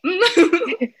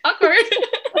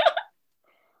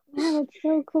 Wow, that's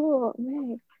so cool.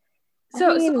 Right.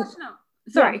 So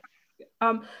sorry.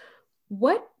 Yeah.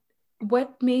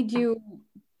 What made you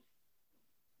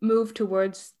move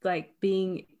towards like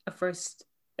being a first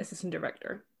assistant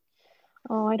director?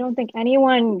 Oh, I don't think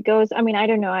anyone goes. I mean, I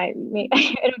don't know.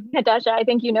 Natasha, I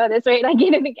think you know this, right? Like, I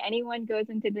don't think anyone goes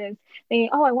into this thinking,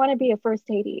 "Oh, I want to be a first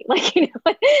AD." Like,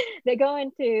 they go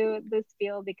into this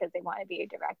field because they want to be a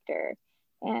director,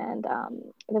 and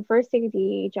the first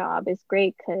AD job is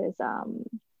great because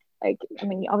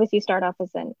obviously you start off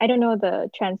as I don't know the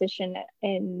transition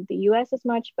in the US as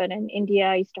much, but in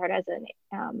India you start as an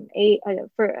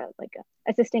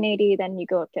assistant AD, then you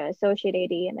go up to associate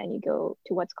AD, and then you go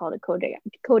to what's called a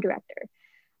co-director.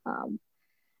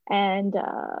 and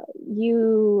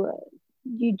you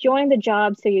join the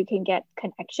job so you can get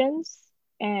connections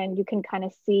and you can kind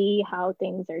of see how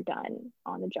things are done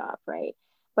on the job, right?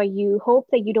 But you hope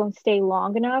that you don't stay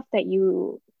long enough that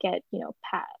you get, you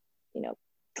know,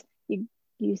 you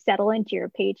you settle into your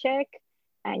paycheck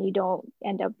and you don't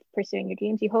end up pursuing your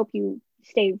dreams. You hope you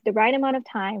stay the right amount of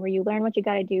time where you learn what you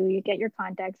got to do, you get your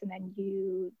contacts, and then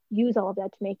you use all of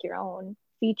that to make your own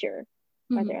feature,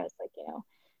 whether it's like,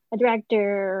 a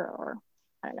director or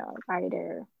I don't know, a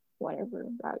writer, whatever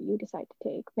route you decide to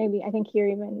take. Maybe I think here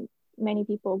even many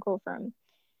people go from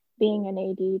being an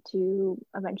AD to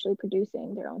eventually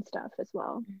producing their own stuff as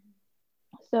well.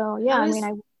 So yeah,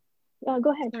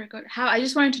 go ahead. Sorry, how I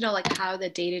just wanted to know like how the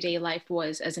day-to-day life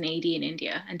was as an AD in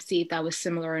India and see if that was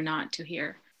similar or not to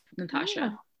here,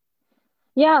 Natasha.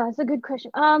 Yeah, that's a good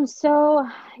question. So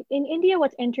in India,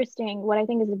 what's interesting, what I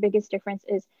think is the biggest difference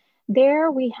is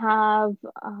there we have,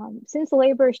 since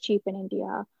labor is cheap in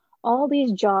India, all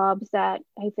these jobs that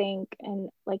I think and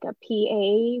like a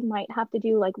PA might have to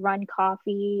do, like run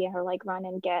coffee or like run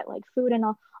and get like food and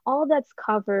all that's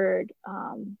covered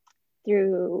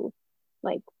through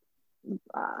like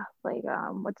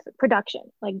what's the production,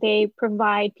 like they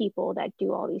provide people that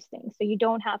do all these things, so you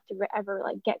don't have to ever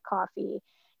like get coffee.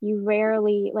 You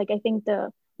rarely, like I think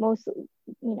the most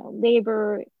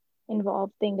labor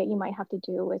involved thing that you might have to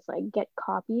do is like get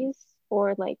copies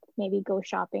or like maybe go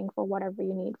shopping for whatever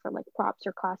you need for like props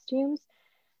or costumes.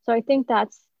 So I think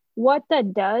that's what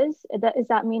that does.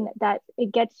 That mean that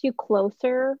it gets you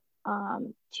closer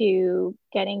to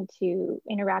getting to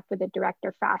interact with the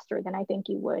director faster than I think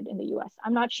you would in the US.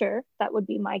 I'm not sure. That would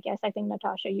be my guess. I think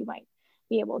Natasha, you might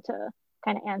be able to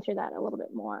kind of answer that a little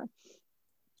bit more.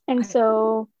 And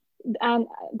so, and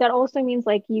that also means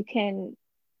like you can,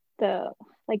 the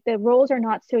roles are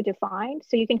not so defined,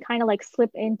 so you can kind of like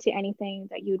slip into anything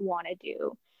that you'd want to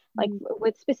do. Like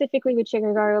specifically with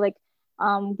Shigargaru, like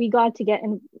we got to get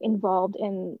involved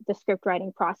in the script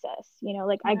writing process.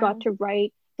 Like I got to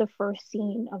write the first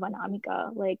scene of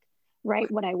Anamika, like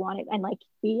write what I wanted, and like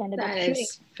we ended up shooting. That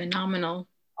is phenomenal.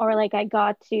 Or like I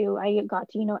got to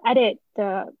edit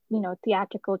the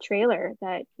theatrical trailer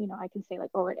that I can say like,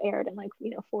 oh, it aired in like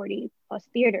 40 plus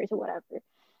theaters or whatever.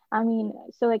 I mean,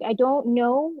 so like I don't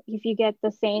know if you get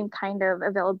the same kind of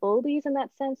availabilities in that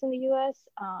sense in the US,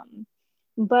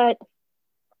 but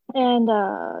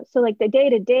so like the day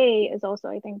to day is also,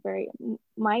 I think,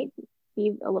 might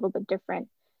be a little bit different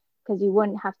because you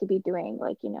wouldn't have to be doing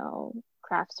like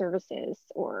craft services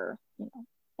or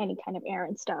any kind of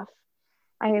errand stuff.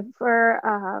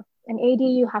 For an AD,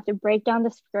 you have to break down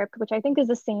the script, which I think is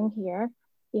the same here.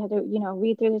 You have to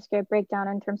read through the script, break down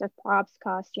in terms of props,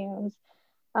 costumes,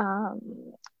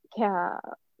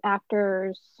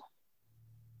 actors,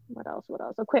 what else,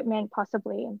 equipment,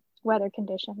 possibly weather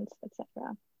conditions,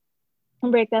 etc.,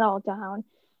 and break that all down.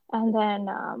 And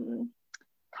then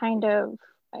kind of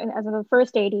as a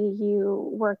first AD, you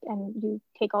work and you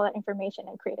take all that information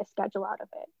and create a schedule out of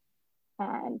it,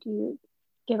 and you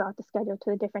give out the schedule to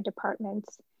the different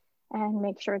departments and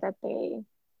make sure that they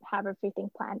have everything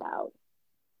planned out.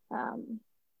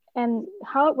 And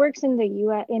how it works in the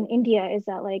US, in India, is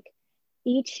that like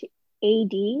each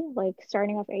AD, like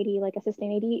starting off AD, like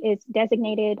assistant AD, is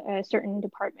designated a certain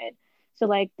department. So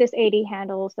like this AD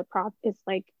handles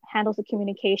handles the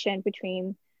communication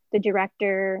between the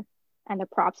director and the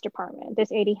props department.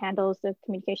 This AD handles the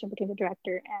communication between the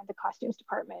director and the costumes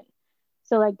department.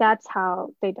 So like that's how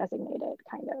they designate it,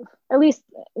 kind of. At least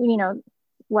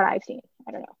what I've seen.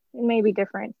 I don't know. It may be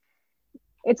different.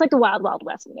 It's like the wild, wild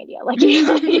west in India. Like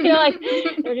like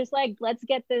they're just like, let's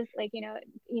get this. Like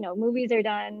movies are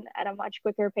done at a much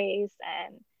quicker pace,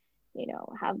 and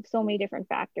have so many different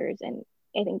factors. And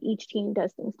I think each team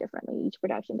does things differently. Each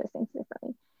production does things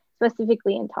differently,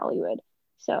 specifically in Tollywood.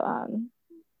 So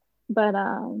but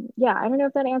yeah, I don't know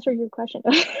if that answered your question.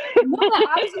 No,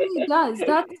 that absolutely does.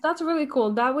 That's really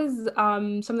cool. That was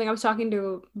something I was talking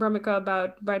to Brahmika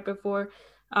about right before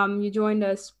you joined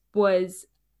us.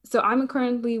 So I'm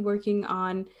currently working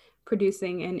on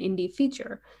producing an indie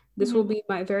feature. This will be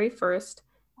my very first,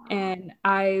 and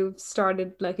I've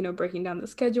started breaking down the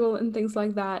schedule and things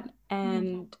like that,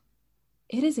 and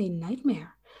it is a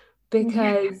nightmare.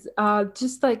 Because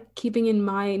just like keeping in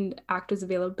mind actors'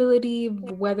 availability,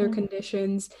 weather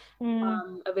conditions,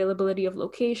 availability of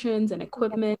locations and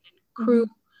equipment, and crew.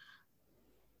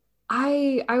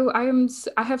 I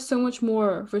have so much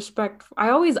more respect. I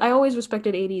always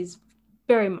respected ADs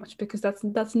very much because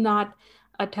that's not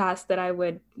a task that I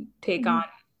would take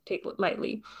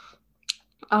lightly.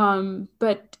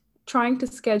 But trying to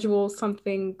schedule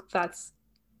something that's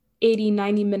 80,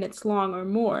 90 minutes long or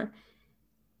more,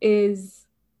 is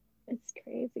It's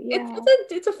crazy. it's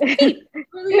Yeah. it's a feat. It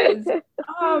really is.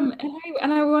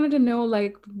 And I wanted to know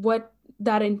like what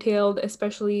that entailed,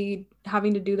 especially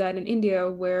having to do that in India,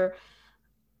 where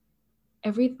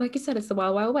like you said, it's the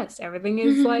wild wild west. Everything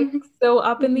is like so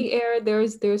up in the air.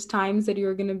 There's times that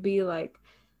you're gonna be like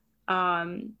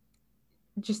um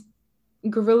just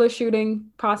guerrilla shooting Yeah,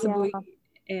 possibly,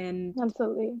 and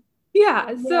absolutely.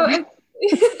 yeah, so Yeah.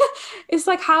 it's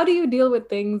like how do you deal with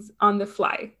things on the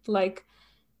fly, like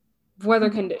weather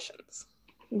conditions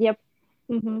Yep.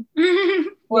 Mm-hmm.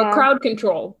 or Yeah. crowd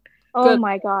control? Oh Good.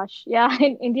 my gosh. Yeah,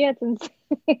 in India it's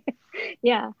insane.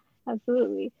 Yeah,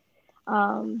 absolutely.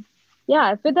 Um,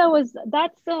 yeah, FIDA was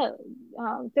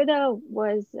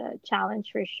a challenge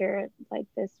for sure, like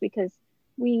this, because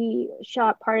we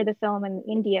shot part of the film in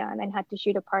India and then had to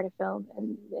shoot a part of film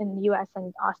in the US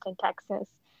and Austin, Texas.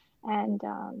 And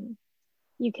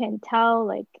you can tell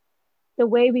like the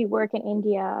way we work in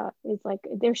India is like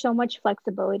there's so much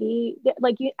flexibility.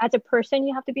 Like you as a person,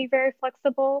 you have to be very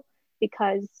flexible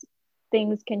because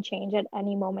things can change at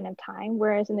any moment of time.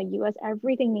 Whereas in the US,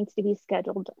 everything needs to be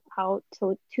scheduled out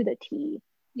to the T,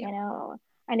 Yeah. you know.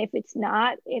 And if it's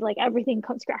not, it like everything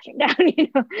comes crashing down,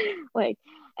 like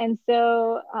and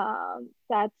so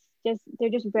that's just they're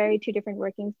just very two different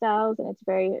working styles, and it's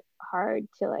very hard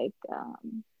to like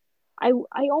I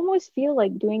almost feel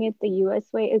like doing it the US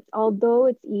way. It's although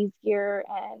it's easier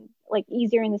and like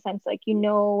easier in the sense like you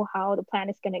know how the plan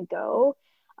is gonna go,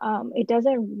 it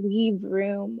doesn't leave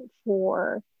room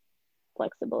for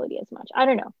flexibility as much. I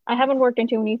don't know. I haven't worked in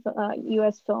too many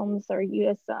US films or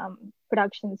US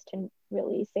productions to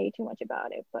really say too much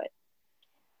about it, but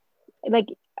like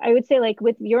I would say like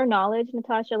with your knowledge,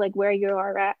 Natasha, like where you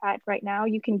are at right now,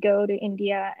 you can go to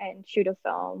India and shoot a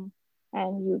film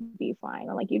and you'd be fine.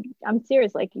 And like you I'm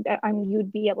serious, like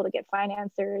you'd be able to get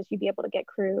financiers, you'd be able to get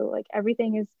crew, like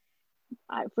everything is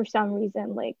for some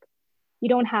reason like you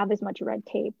don't have as much red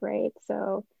tape, right?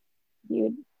 So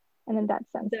you'd and in that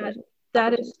sense That there's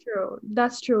that opportunity. is true.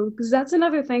 That's true. Because that's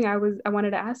another thing I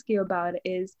wanted to ask you about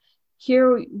is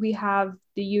here we have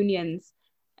the unions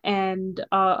and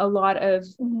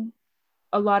Mm-hmm.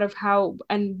 a lot of how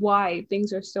and why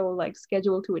things are so like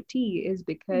scheduled to a T is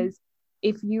because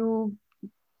if you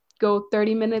go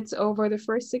 30 minutes over the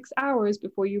first 6 hours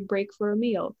before you break for a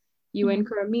meal, you Mm-hmm.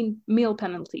 incur meal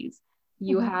penalties.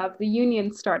 You Mm-hmm. have the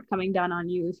unions start coming down on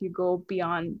you if you go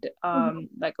beyond Mm-hmm.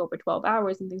 like over 12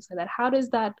 hours and things like that. How does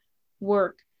that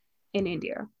work in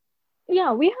India?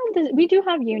 Yeah, we do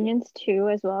have unions too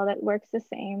as well that works the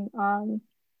same.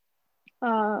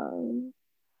 Um,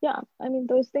 yeah, I mean,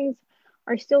 those things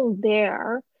are still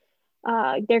there.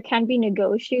 There can be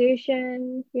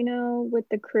negotiation, with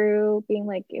the crew being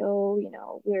like,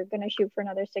 oh, we're gonna shoot for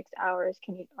another 6 hours.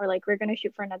 Can you, or like, we're gonna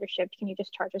shoot for another shift. Can you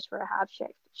just charge us for a half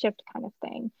shift kind of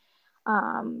thing?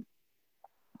 Um,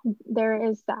 there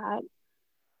is that.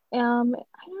 I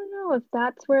don't know if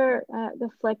that's where the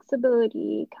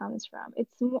flexibility comes from.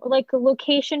 It's more like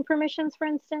location permissions, for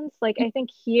instance. Like I think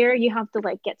here you have to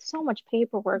like get so much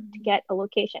paperwork to get a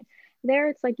location. There,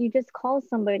 it's like you just call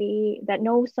somebody that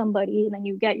knows somebody, and then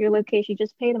you get your location. You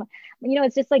just pay them.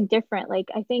 It's just like different. Like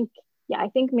I think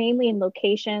mainly in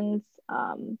locations,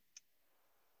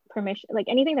 permission, like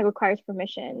anything that requires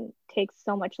permission, takes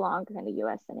so much longer in the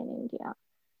U.S. than in India.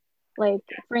 Like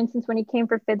for instance, when he came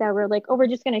for FIDA, we're like, oh, we're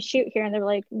just gonna shoot here, and they're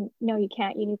like, no, you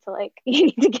can't. You need to like you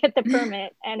need to get the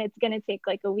permit, and it's gonna take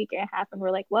like a week and a half. And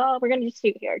we're like, well, we're gonna just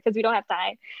shoot here because we don't have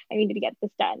time, and we need to get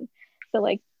this done. So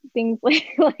like things like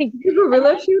You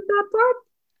gorilla shoot that part?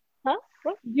 huh?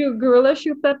 What? You gorilla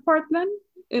shoot that part then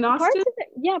in Parts Austin? of it,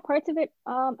 yeah, parts of it.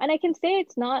 And I can say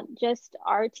it's not just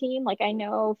our team. Like I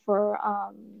know for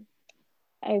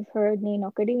I've heard Ni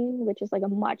no Kudin, which is like a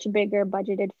much bigger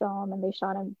budgeted film, and they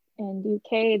shot in the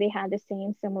UK. They had the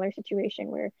same similar situation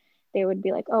where they would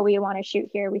be like, "Oh, we want to shoot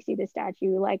here. We see the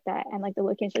statue, we like that," and like the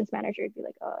locations manager would be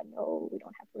like, "Oh no, we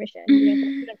don't have permission. You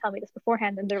didn't tell me this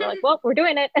beforehand." And they're like, "Well, we're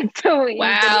doing it," and so we did it.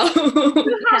 Wow.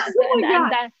 Yeah, so, Oh my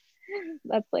and God.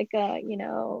 that's like a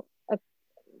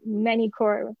many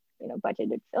core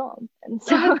budgeted film, and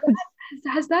So so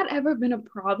has that ever been a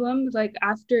problem? Like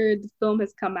after the film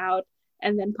has come out,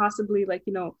 and then possibly like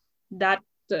that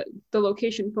the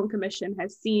location film commission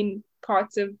has seen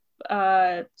parts of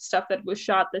stuff that was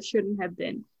shot that shouldn't have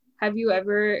been. Have you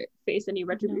ever faced any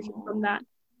retribution from no. that?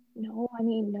 No, I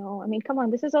mean, no. I mean, come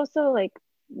on. This is also like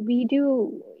we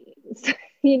do,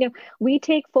 we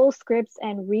take full scripts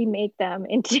and remake them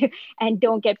into and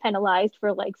don't get penalized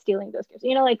for like stealing those scripts,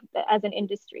 like as an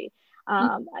industry.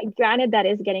 Granted, that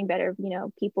is getting better.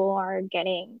 People are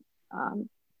getting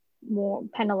more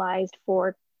penalized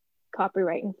for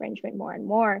copyright infringement more and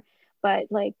more. But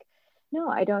like, no,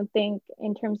 I don't think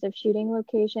in terms of shooting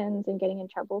locations and getting in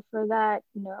trouble for that,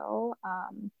 no.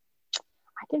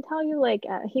 I can tell you, like,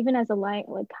 even as a line,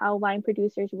 like how line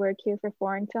producers work here for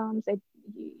foreign films,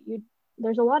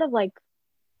 there's a lot of like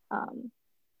um,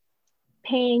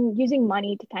 using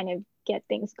money to kind of get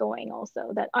things going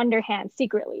also, that underhand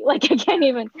secretly, like I can't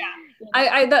even, yeah.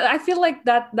 I feel like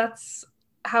that's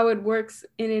how it works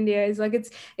in India. Is like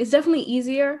it's definitely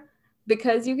easier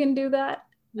because you can do that.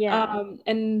 yeah.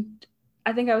 And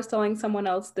I think I was telling someone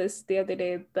else this the other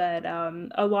day that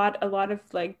a lot of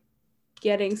like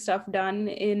getting stuff done,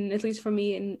 in at least for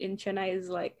me in Chennai, is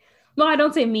like, no, I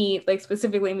don't say me like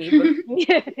specifically me, but well,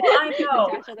 I know.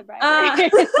 Natasha the bragger.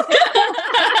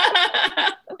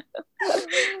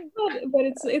 But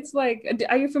it's like,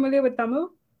 are you familiar with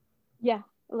Tamil? Yeah,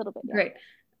 a little bit, yeah. Great.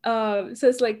 So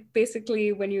it's like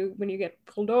basically when you get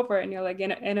pulled over and you're like,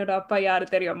 என்னோட யாரு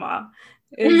தெரியுமா,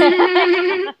 is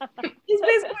is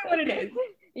basically what it is.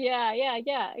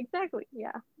 Yeah, exactly,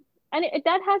 yeah. And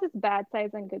that has its bad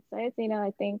sides and good sides, you know.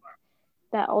 I think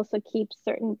that also keeps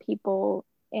certain people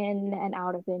in and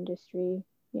out of the industry,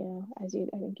 you know, as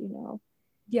I think you know.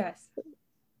 Yes.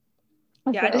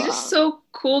 Yeah, it's just so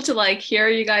cool to like hear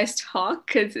you guys talk,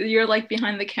 because you're like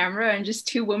behind the camera and just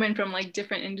two women from like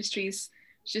different industries.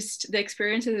 Just the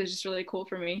experiences are just really cool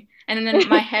for me. And then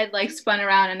my head like spun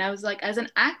around and I was like, as an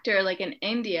actor, like in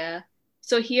India,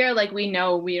 so here like we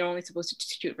know we're only supposed to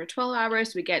shoot for 12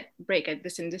 hours, we get break at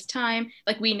this and this time.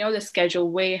 Like we know the schedule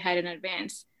way ahead in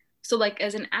advance. So like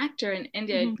as an actor in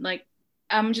India, like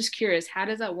I'm just curious, how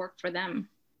does that work for them?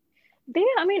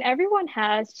 I mean, everyone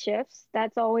has shifts.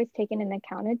 That's always taken and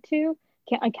accounted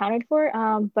for.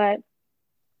 But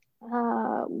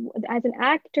as an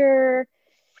actor,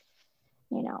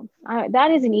 you know, that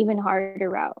is an even harder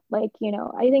route. Like, you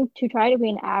know, I think to try to be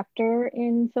an actor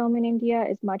in film in India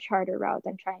is much harder route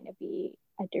than trying to be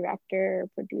a director,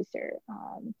 producer.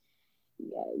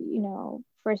 Yeah, you know,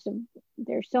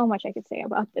 there's so much I could say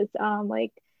about this.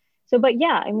 But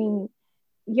yeah, I mean,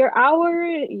 your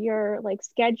like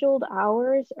scheduled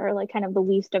hours are like kind of the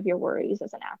least of your worries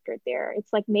as an actor there.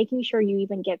 It's like making sure you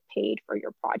even get paid for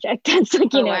your project. That's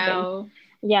like, you know, wow.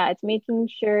 Yeah, it's making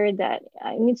sure that,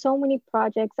 I mean, so many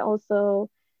projects also,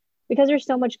 because there's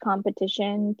so much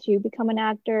competition to become an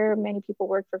actor, many people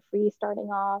work for free starting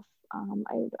off. I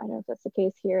don't know if that's the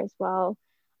case here as well.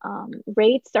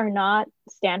 Rates are not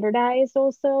standardized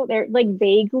also. They're like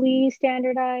vaguely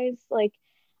standardized, like,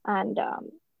 and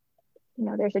you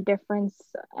know, there's a difference.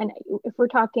 And if we're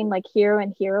talking like hero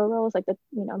and hero roles, like the,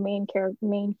 you know, main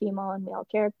female and male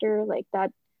character, like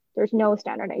that, there's no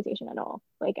standardization at all,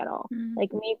 like at all.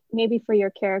 Like maybe for your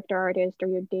character artist or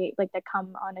your day, like that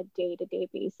come on a day-to-day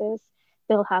basis,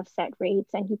 they'll have set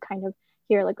rates and you kind of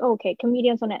hear like, oh, okay,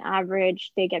 comedians on an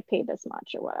average, they get paid this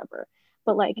much or whatever.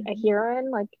 But like a heroine,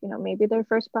 like, you know, maybe their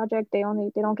first project, they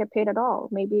don't get paid at all.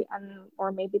 Maybe,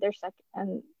 or maybe their second,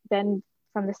 and then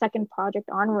from the second project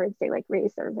onwards, they like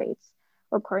raise their rates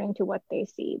according to what they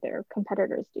see their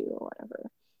competitors do or whatever.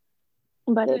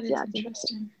 But That it's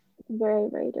interesting. very,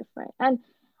 very different. And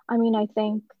I mean, I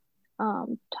think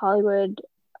Tollywood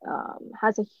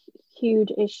has a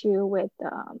huge issue with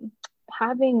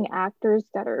having actors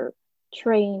that are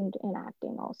trained in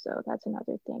acting also. That's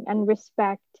another thing. And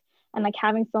respect, and like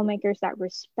having filmmakers that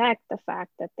respect the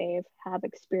fact that they have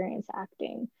experience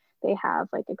acting. They have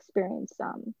like experience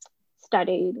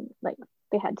studied, like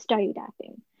they had studied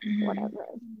acting, whatever.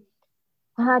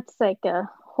 That's like a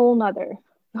whole nother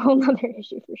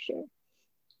issue for sure.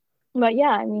 But yeah,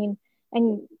 I mean,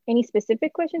 and any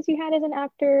specific questions you had as an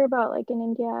actor about like in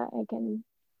India, I can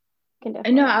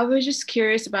definitely. No, I was just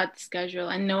curious about the schedule,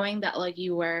 and knowing that like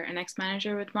you were an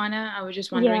ex-manager with Rana, I was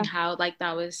just wondering how like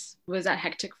that was that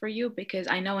hectic for you? Because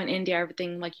I know in India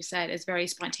everything, like you said, is very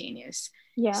spontaneous.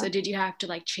 Yeah. So did you have to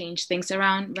like change things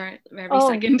around every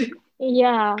second?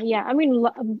 Yeah. I mean,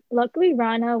 luckily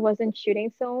Rana wasn't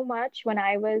shooting so much when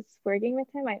I was working with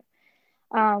him.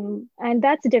 And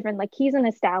that's different. Like he's an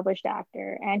established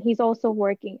actor and he's also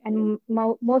working, and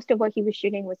most of what he was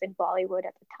shooting was in Bollywood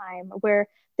at the time, where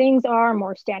things are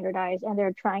more standardized and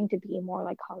they're trying to be more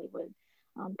like Hollywood,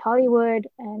 Tollywood,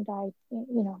 and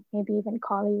you know, maybe even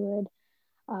Collywood.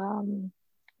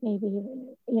 Maybe,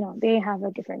 you know, they have a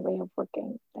different way of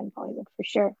working than Bollywood for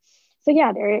sure. So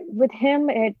yeah, with him,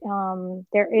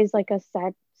 there is like a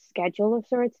set schedule of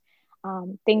sorts.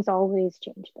 Things always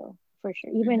change though, for sure.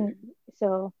 Even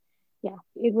so, yeah,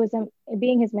 it was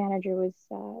being his manager was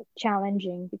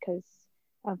challenging because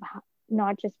of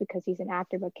not just because he's an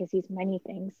actor, but because he's many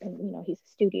things, and you know, he's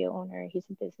a studio owner, he's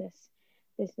a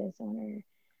business owner.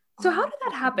 So how did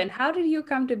that happen? How did you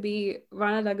come to be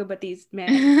Rana Daggubati's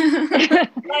man?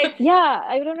 Like, yeah,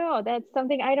 I don't know. That's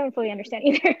something I don't fully understand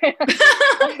either.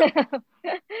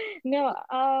 No,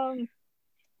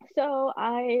 so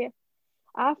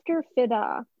after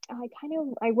FIDA,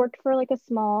 I worked for like a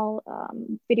small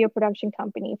video production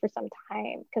company for some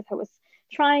time because I was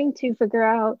trying to figure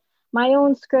out my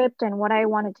own script and what I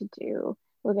wanted to do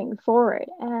moving forward.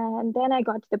 And then I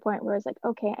got to the point where I was like,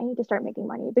 okay, I need to start making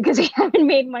money because I haven't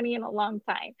made money in a long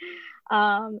time.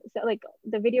 So like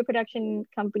the video production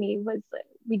company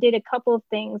we did a couple of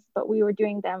things, but we were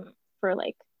doing them for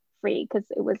like free because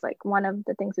it was like one of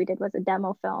the things we did was a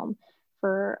demo film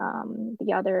for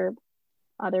the other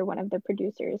one of the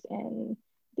producers in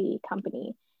the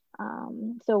company.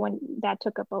 So when that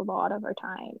took up a lot of our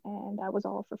time, and that was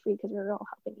all for free because we were all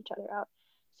helping each other out.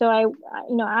 So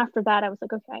after that, I was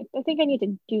like, okay, I think I need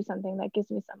to do something that gives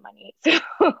me some money. So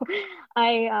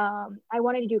I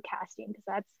wanted to do casting because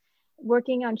that's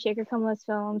working on Shekhar Kamala's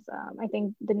films. I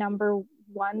think the number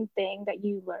one thing that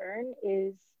you learn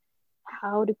is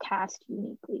how to cast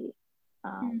uniquely.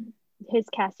 His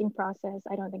casting process,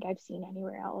 I don't think I've seen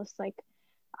anywhere else. Like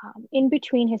in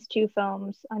between his two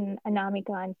films, on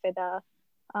Anamika and Fida,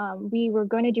 we were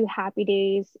going to do Happy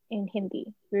Days in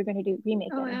Hindi. We were going to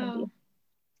remake that in Hindi.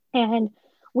 And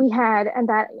we had, and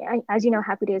that, as you know,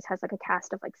 Happy Days has like a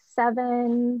cast of like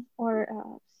 7 or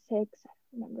 6, I don't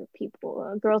remember,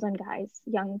 people, girls and guys,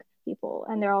 young people,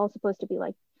 and they're all supposed to be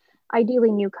like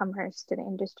ideally newcomers to the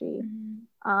industry,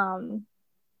 or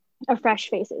fresh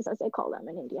faces, as they call them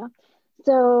in India.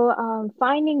 So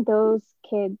finding those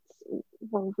kids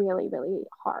were really, really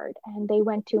hard. And they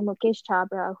went to Mukesh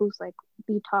Chabra, who's like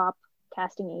the top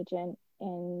casting agent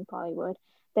in Bollywood.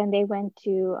 Then they went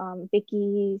to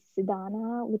Vicky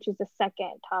Sidana, which is the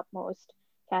second topmost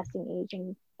casting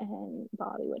agent in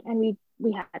Bollywood. And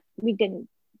we didn't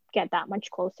get that much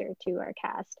closer to our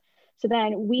cast. So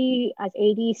then we, as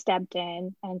AD, stepped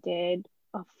in and did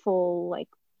a full like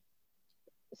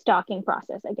stalking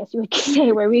process, I guess you would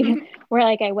say, where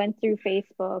I went through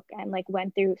Facebook and like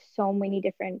went through so many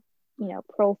different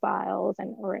profiles,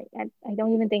 or I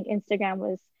don't even think Instagram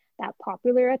was that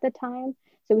popular at the time,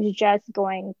 so it was just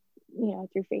going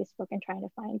through Facebook and trying to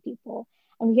find people.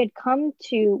 And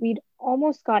we'd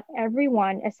almost got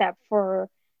everyone except for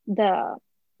the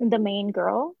main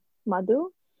girl,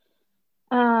 Madhu.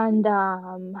 And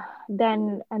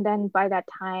then by that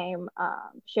time,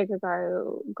 Shekhar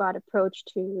Garu got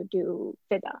approached to do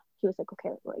Fida. He was like,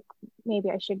 okay, like maybe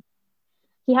I should.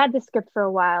 He had the script for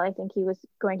a while. I think he was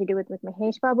going to do it with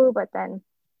Mahesh Babu, but then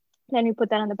we put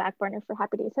that on the back burner for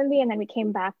Happy Days Hindi, and then we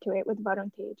came back to it with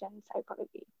Varun Tej and Sai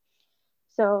Pallavi.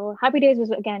 So Happy Days was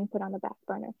again put on the back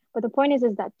burner. But the point is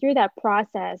that through that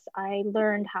process, I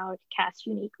learned how to cast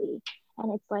uniquely,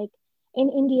 and it's like, in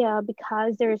India,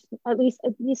 because there's at least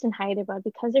in Hyderabad,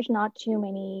 because there's not too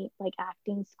many like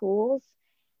acting schools,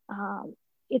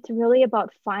 it's really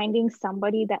about finding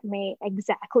somebody that may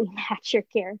exactly match your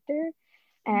character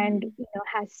and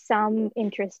has some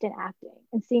interest in acting,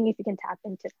 and seeing if you can tap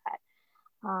into that.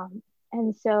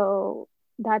 And so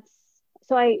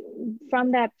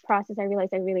from that process, I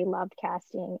realized I really loved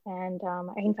casting, and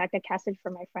in fact, I casted for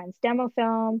my friend's demo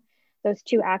film. Those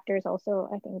 2 actors also,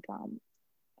 I think.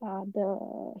 The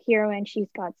heroine, she's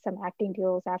got some acting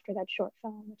deals after that short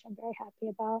film, which I'm very happy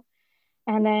about.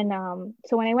 And then,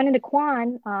 so when I went into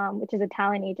Kwan, which is a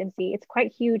talent agency, it's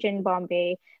quite huge in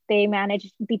Bombay. They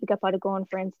manage Deepika Padukone,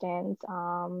 for instance,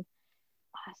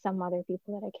 some other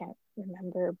people that I can't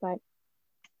remember, but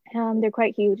they're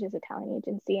quite huge as a talent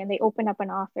agency. And they opened up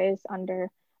an office under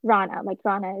Rana, like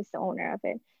Rana is the owner of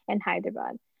it, in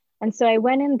Hyderabad. And so I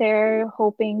went in there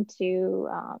hoping to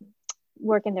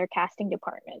work in their casting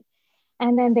department.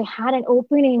 And then they had an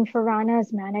opening for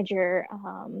Rana's manager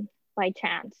by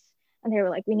chance. And they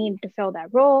were like, we need to fill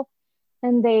that role.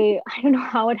 And I don't know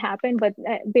how it happened, but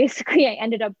basically I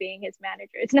ended up being his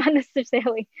manager. It's not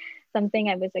necessarily something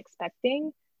I was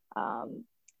expecting. And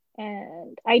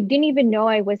I didn't even know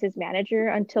I was his manager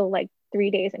until like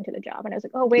 3 days into the job. And I was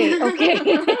like, oh, wait, okay.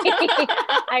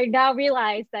 I now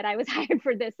realized that I was hired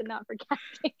for this and not for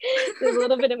casting. There's a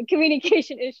little bit of a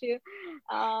communication issue.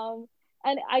 And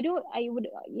it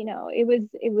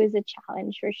was a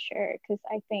challenge for sure, because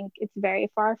I think it's very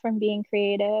far from being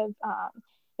creative.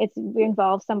 It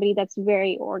involves somebody that's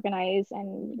very organized,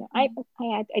 and I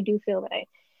do feel that I'm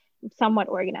somewhat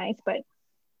organized, but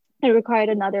it required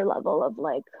another level of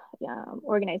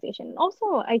organization.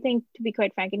 Also, I think, to be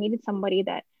quite frank, I needed somebody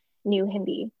that knew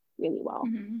Hindi really well,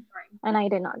 and I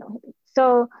did not know Hindi.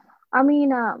 So, I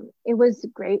mean, it was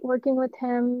great working with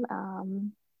him.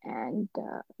 And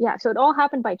yeah, so it all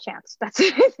happened by chance. That's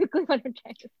basically what I'm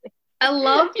trying to say. I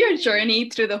love your journey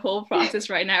through the whole process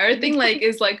right now. Everything like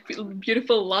is like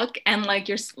beautiful luck and like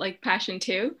your like passion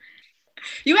too.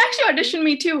 You actually auditioned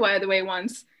me too, by the way,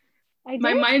 once. I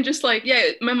My did. mind just like, yeah,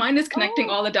 my mind is connecting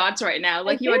Oh, all the dots right now. I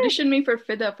Like you did. auditioned me for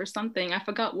FIDA for something. I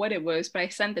forgot what it was, but I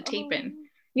sent the tape Oh, in.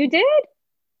 you did?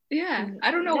 Yeah, I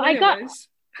don't know No, what I it got. was.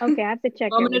 Okay, I have to check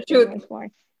Moment of everything truth. once more.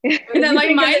 And then You my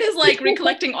think mind of is like it.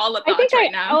 recollecting all the I think thoughts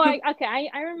right now.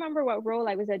 I remember what role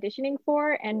I was auditioning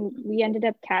for, and we ended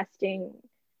up casting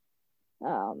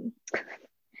um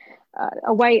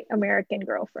a white American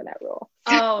girl for that role.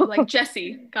 Oh, like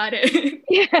Jesse. Got it.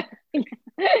 Yeah,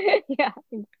 yeah,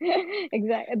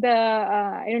 exactly.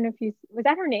 I don't know if you was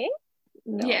that her name?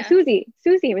 No, Yeah. Susie.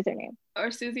 Susie was her name.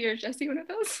 Or Susie or Jesse, one of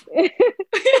those.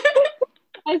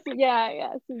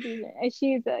 Yeah, Susie.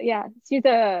 She's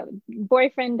a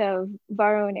boyfriend of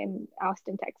Varun in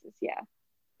Austin, Texas. Yeah,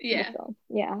 in the Yeah. film.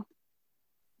 Yeah,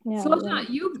 yeah. Sulochana,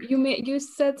 you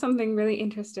said something really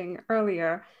interesting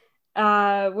earlier,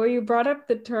 where you brought up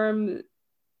the term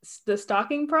the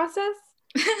stalking process.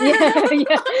 Yeah,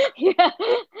 yeah.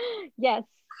 Yes.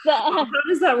 How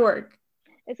does that work?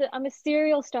 I'm a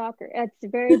serial stalker. It's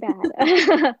very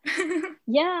bad.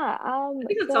 Yeah. I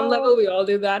think at some So level we all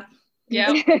do that.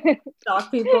 Yep.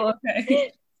 Stalk people.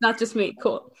 Okay, not just me.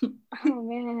 Cool. oh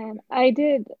man, I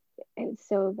did. It's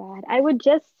so bad. I would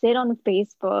just sit on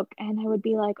Facebook and I would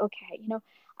be like, okay,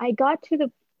 I got to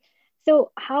the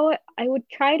so how I would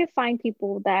try to find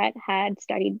people that had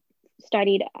studied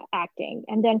acting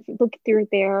and then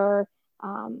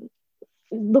um,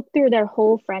 look through their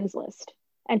whole friends list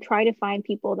and try to find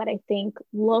people that I think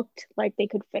looked like they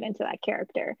could fit into that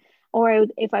character. Or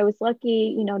if I was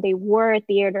lucky, they were a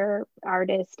theater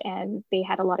artist and they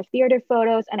had a lot of theater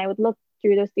photos, and I would look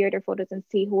through those theater photos and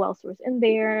see who else was in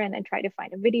there, and then try to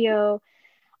find a video.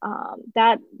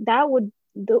 That would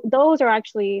those are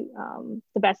actually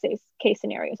the best case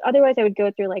scenarios. Otherwise, I would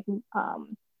go through like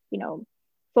you know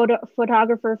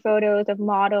photographer photos of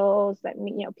models that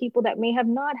people that may have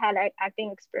not had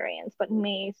acting experience but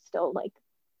may still like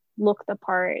look the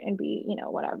part and be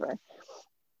whatever.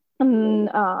 And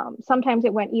sometimes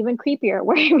it went even creepier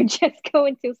where I would just go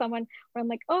into someone where I'm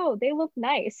like, oh, they look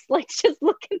nice. Let's just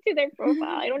look into their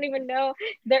profile. I don't even know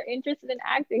if they're interested in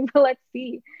acting, but let's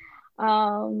see.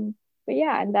 But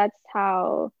yeah, and that's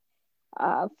how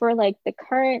for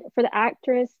the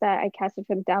actress that I casted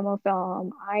for the demo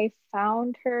film, I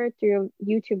found her through a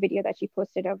YouTube video that she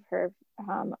posted of her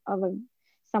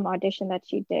some audition that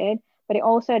she did. But I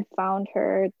also had found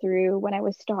her through when I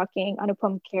was stalking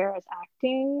Anupam Kher's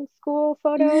acting school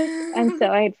photos, and so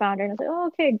I had found her and I was like, oh,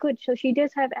 okay, good. So she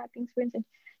does have acting experience, and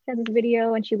she has this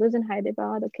video, and she lives in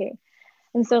Hyderabad. Okay,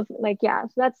 and so like yeah,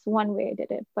 so that's one way I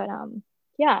did it. But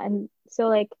yeah, and so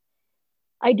like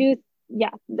I do,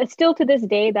 yeah, still to this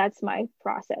day, that's my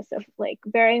process of like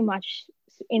very much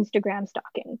Instagram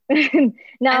stalking.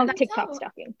 Now And that's TikTok how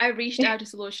stalking. I reached out to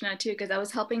Sulochana too, because I was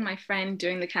helping my friend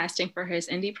doing the casting for his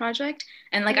indie project.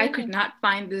 And like I could not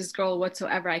find this girl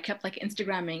whatsoever. I kept like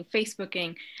Instagramming,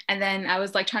 Facebooking, and then I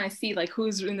was like trying to see like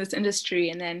who's in this industry.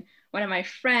 And then one of my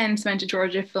friends went to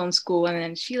Georgia Film School, and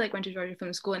then she like went to Georgia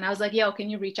Film School, and I was like, yo, can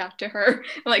you reach out to her?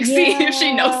 Like see if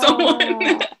she knows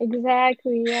someone.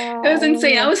 Exactly. Yeah. It was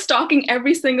insane. I was stalking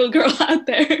every single girl out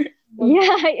there.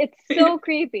 Yeah, it's so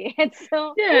creepy. It's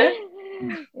so yeah.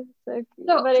 It's so creepy.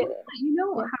 So But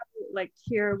how like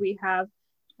here we have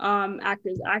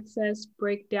Actors Access,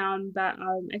 Breakdown,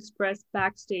 Express,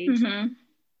 Backstage. Mm-hmm.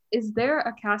 Is there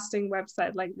a casting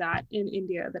website like that in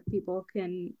India that people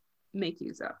can make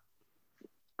use of?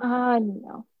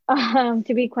 No.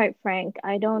 To be quite frank,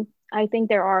 I think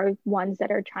there are ones that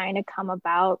are trying to come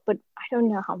about, but I don't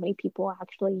know how many people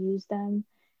actually use them.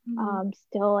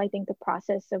 Still, I think the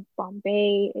process of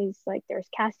Bombay is like there's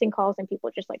casting calls and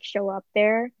people just like show up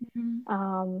there.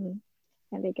 And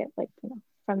they get like,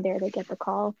 from there they get the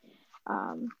call.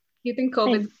 Do you think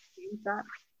COVID changed that?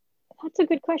 That's a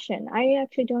good question. I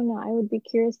actually don't know. I would be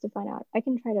curious to find out. I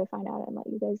can try to find out and let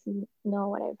you guys know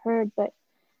what I've heard. But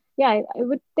yeah, I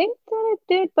would think that it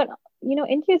did. But,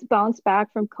 India's bounced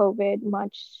back from COVID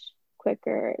much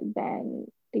quicker than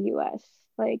the US.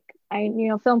 Like,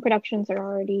 film productions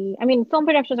are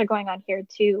going on here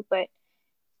too. But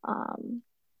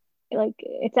like,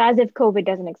 it's as if COVID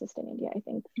doesn't exist in India, I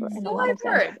think. In a lot of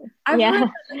sense. I've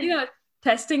heard,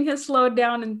 testing has slowed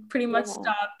down and pretty much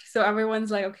stopped. So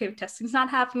everyone's like, okay, testing's not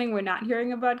happening. We're not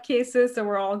hearing about cases, so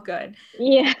we're all good.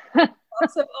 Yeah.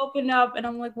 Also open up, and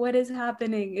I'm like, what is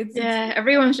happening?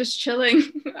 Everyone's just chilling.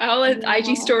 All the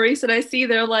IG stories that I see,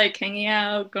 they're like hanging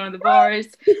out, going to the bars.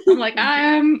 I'm like, I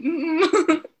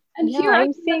am. And Yeah, here I'm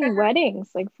I feel like seeing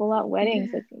weddings, like full out weddings,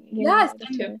 Yeah. like here yes, in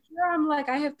and too. here I'm like,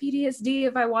 I have PTSD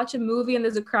if I watch a movie and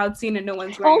there's a crowd scene and no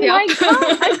one's Oh wearing my Yep. God,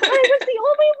 I thought I was the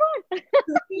only one.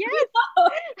 Yes. it.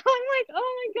 I'm like, oh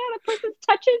my God, a person's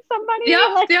touching somebody. Yep,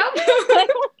 Like, yep.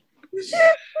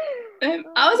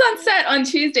 I was on set on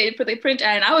Tuesday for the print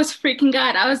ad, and I was freaking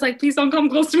out. I was like, please don't come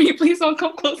close to me. Please don't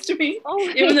come close to me. oh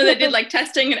my Even though they did God. like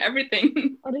testing and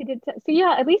everything. Oh, they did. So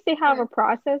yeah, at least they have a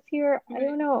process here. I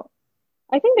don't know.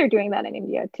 I think they're doing that in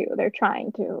India too. They're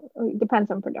trying to. It depends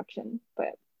on production,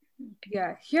 but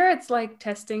Yeah, here it's like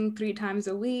testing 3 times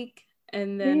a week,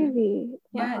 and then really,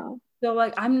 yeah. wow. So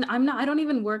like I'm not I don't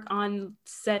even work on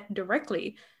set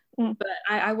directly, Mm, but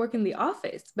I work in the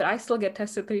office, but I still get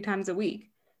tested 3 times a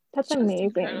week. that's That's amazing.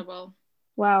 incredible.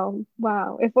 Wow,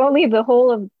 wow. If only the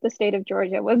whole of the state of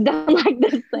Georgia was done like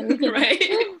this, then Right?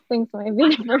 things might be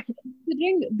different.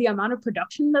 Considering the amount of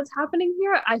production that's happening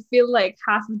here, I feel like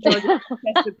half of Georgia is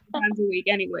tested 3 times a week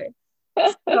anyway.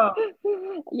 So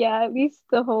Yeah, at least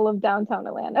the whole of downtown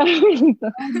Atlanta.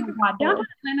 oh my God, downtown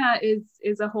Atlanta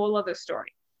is a whole other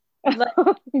story. Like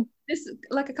this,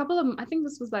 like a couple of, I think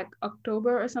this was like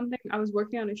October or something. I was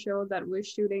working on a show that we're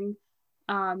shooting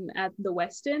at the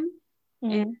Westin,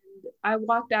 and I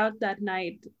walked out that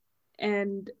night,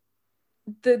 and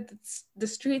the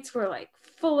streets were like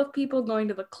full of people going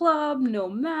to the club, no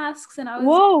masks, and I was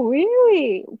Whoa,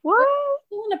 really? What?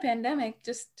 still in a pandemic.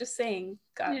 Just saying,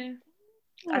 God, Yeah.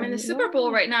 I I mean, the Super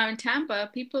Bowl right now in Tampa,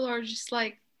 people are just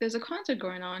like, there's a concert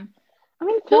going on. I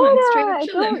mean, Chilling, straight Florida, up I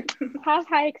chilling. don't have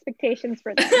high expectations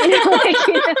for them.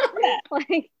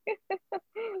 Like,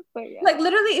 but yeah. like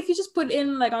literally, if you just put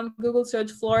in like on Google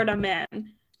search Florida man,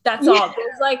 that's Yeah. all.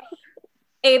 There's like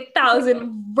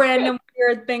 8,000 random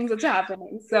weird things that's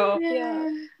happening. So Yeah.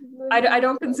 I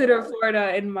don't consider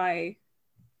Florida in my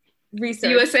research.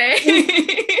 USA.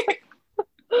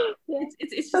 Yeah.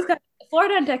 It's just that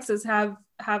Florida and Texas have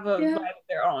a vibe of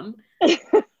their own.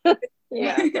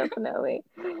 Yeah, definitely.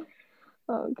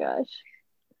 Oh gosh.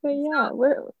 But yeah,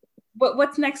 we're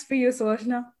What's next for you,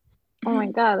 Sulochana? oh my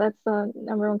God, that's the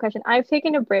number one question. I've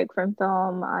taken a break from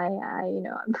film.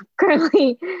 I'm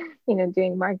currently,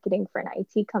 doing marketing for an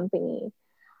IT company,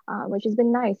 which has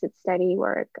been nice. It's steady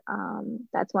work.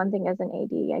 That's one thing as an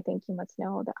AD. I think you must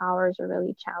know the hours are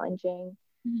really challenging.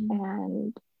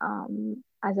 Mm-hmm. And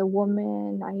as a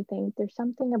woman, I think there's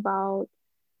something about,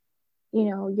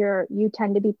 you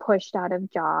tend to be pushed out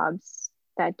of jobs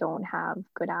that don't have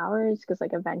good hours because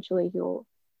like eventually you'll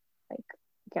like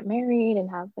get married and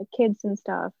have like kids and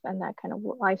stuff, and that kind of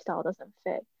lifestyle doesn't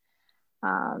fit.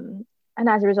 And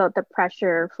as a result, the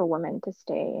pressure for women to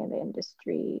stay in the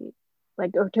industry,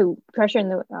 like or to pressure in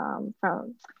the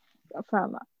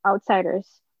from outsiders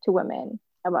to women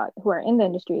about who are in the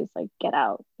industry is like get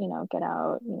out,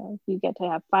 you get to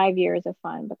have 5 years of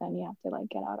fun, but then you have to like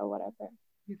get out or whatever.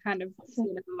 You're kind of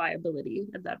seen as a liability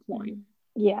at that point.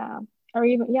 Yeah, or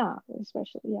even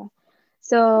especially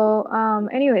So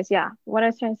anyways, what I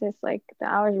was trying to say is like the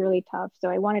hours are really tough, so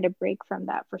I wanted a break from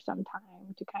that for some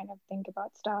time to kind of think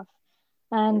about stuff.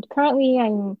 And currently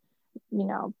I'm,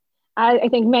 I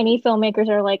think many filmmakers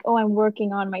are like, oh, I'm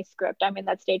working on my script. I'm in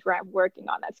that stage where I'm working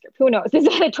on that script. Who knows? Is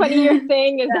that a 20-year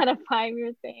thing? Is that a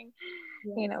 5-year thing?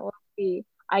 We'll see.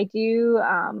 I do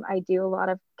a lot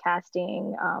of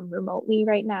casting remotely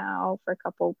right now for a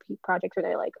couple projects where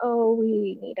they're like, oh,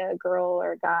 we need a girl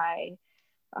or a guy,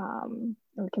 or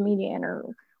a comedian or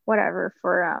whatever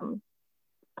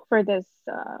for this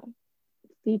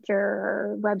feature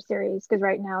or web series, because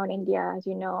right now in India, as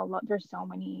you know, there's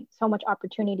so much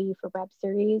opportunity for web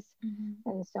series,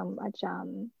 and so much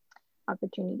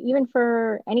opportunity even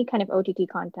for any kind of OTT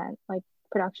content. Like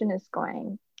production is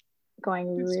going That's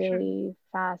really true.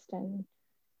 fast and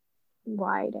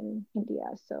wide in India,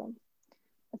 so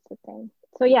that's the thing.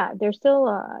 So yeah, there's still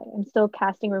I'm still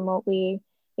casting remotely.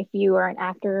 If you are an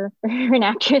actor or an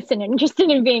actress and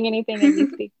interested in being anything and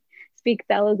you speak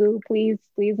Telugu, please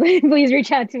please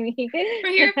reach out to me. We're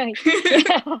here.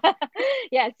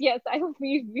 Yes,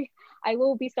 I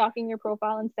will be stalking your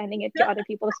profile and sending it to other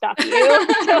people to stalk you.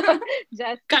 So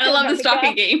just Kind of love the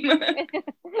stalking game.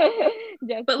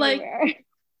 just But like, beware.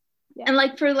 and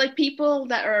like for like people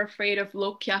that are afraid of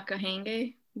lokya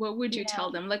kahenge, what would you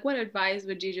tell them? Like, what advice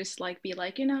would you just like be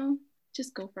like,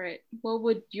 just go for it? What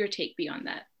would your take be on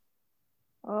that?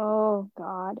 Oh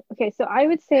God. Okay, so I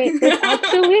would say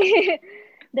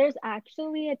there's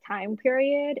actually a time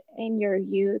period in your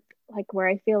youth, like where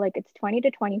I feel like it's 20 to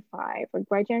 25, like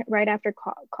right after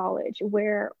college,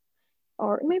 where,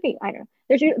 or maybe I don't know.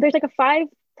 There's like a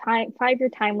 5-year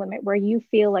time limit where you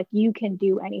feel like you can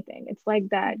do anything. It's like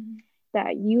that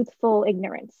youthful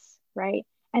ignorance, right?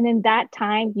 And in that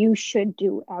time, you should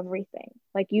do everything.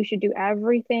 Like you should do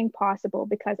everything possible,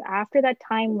 because after that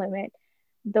time limit,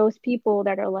 those people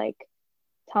that are like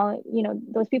telling,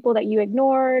 those people that you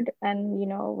ignored and,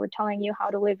 were telling you how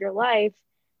to live your life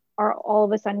are all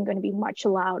of a sudden going to be much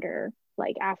louder,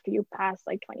 like after you pass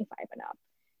like 25 and up.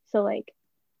 So like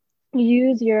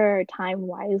use your time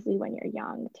wisely when you're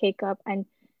young. Take up, and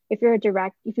if you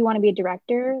want to be a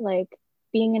director, like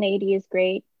being an AD is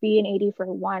great. Be an AD for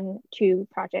 1-2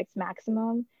 projects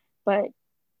maximum, but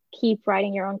keep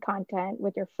writing your own content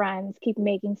with your friends, keep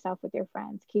making stuff with your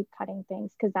friends, keep cutting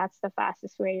things, because that's the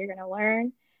fastest way you're going to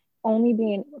learn. Only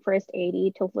being first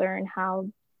AD to learn how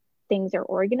things are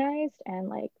organized and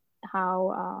like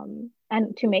how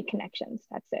and to make connections.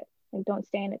 That's it. Like don't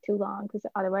stay in it too long, because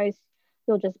otherwise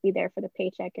you'll just be there for the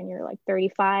paycheck and you're like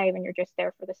 35 and you're just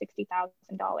there for the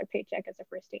 $60,000 paycheck as a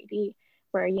first AD,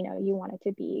 where you wanted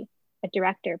to be a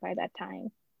director by that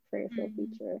time for your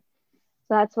future. So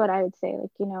that's what I would say.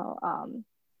 Like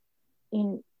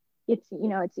it's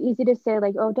easy to say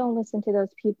like, oh, don't listen to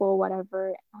those people,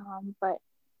 whatever, but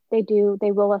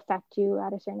they will affect you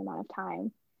at a certain amount of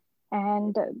time.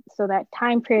 And so that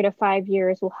time period of 5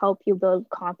 years will help you build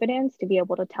confidence to be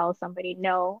able to tell somebody,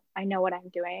 no, I know what I'm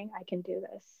doing, I can do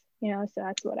this, so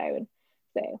that's what I would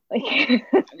say. Like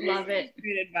love it.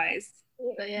 Great advice.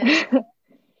 But yeah.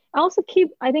 Also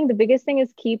I think the biggest thing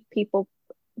is keep people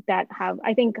that have,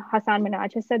 I think Hassan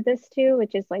Minhaj has said this too,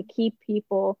 which is like keep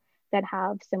people that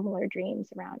have similar dreams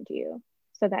around you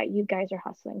so that you guys are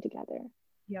hustling together.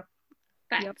 Yep.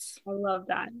 Thanks. Yep. I love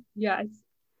that. Yes.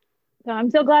 So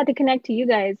I'm so glad to connect to you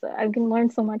guys. I can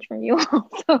learn so much from you all.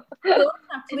 So.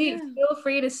 Please feel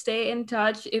free to stay in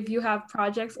touch. If you have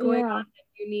projects going on and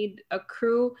you need a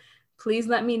crew, please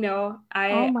let me know.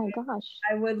 Oh my gosh.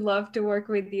 I would love to work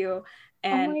with you.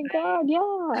 And oh my God,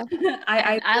 yeah.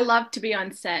 I love to be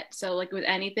on set. So like with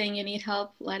anything you need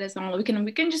help, let us know. We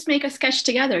can just make a sketch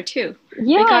together too.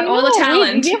 Yeah, we got all the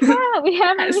talent. We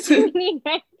have everything we need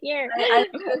right here. I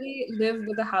really live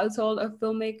with a household of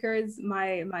filmmakers.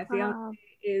 My fiance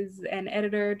is an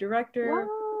editor, director.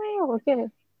 Wow, okay.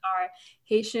 Are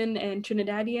Haitian and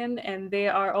Trinidadian, and they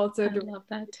are also I love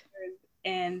that.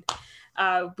 And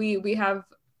we have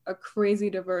a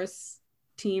crazy diverse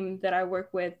team that I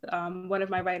work with. One of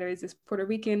my writers is Puerto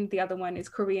Rican, the other one is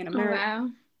Korean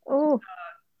American. Oh, wow.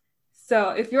 So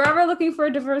if you're ever looking for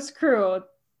a diverse crew,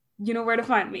 you know where to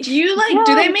find me. Do you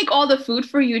do they make all the food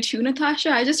for you too,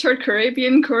 Natasha? I just heard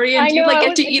Caribbean, Korean. Do you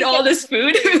get to eat all this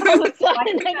food?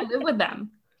 I live with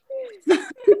them. Oh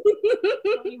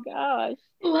my gosh.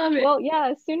 Love it. Well, yeah,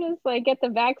 as soon as I get the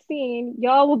vaccine,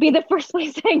 y'all will be the first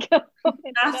place I go.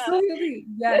 Absolutely.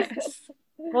 Yes.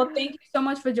 Well, thank you so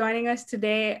much for joining us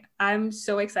today. I'm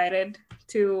so excited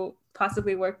to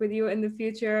possibly work with you in the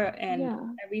future,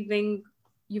 and everything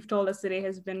you've told us today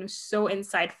has been so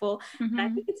insightful. And I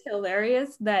think it's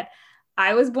hilarious that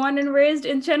I was born and raised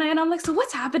in Chennai, and I'm like, so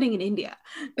what's happening in India?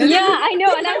 Yeah, I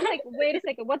know. And I was like, wait a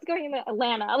second, what's going on in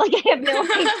Atlanta? Like, I have no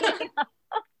idea.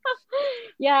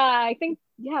 Yeah, I think,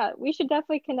 we should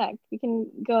definitely connect. We can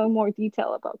go in more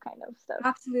detail about kind of stuff.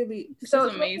 Absolutely. This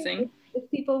is amazing. If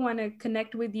people want to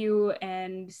connect with you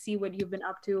and see what you've been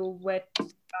up to, what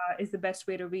is the best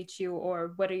way to reach you,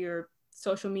 or what are your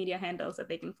social media handles that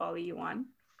they can follow you on?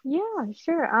 Yeah,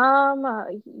 sure. My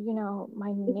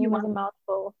name is a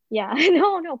mouthful. Yeah,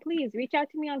 no, please reach out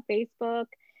to me on Facebook.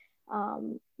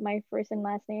 My first and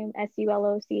last name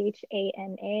Sulochana,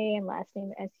 and last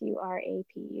name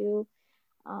Surapu.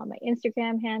 My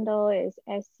Instagram handle is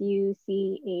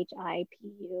SUCHIPU.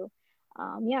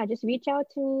 Just reach out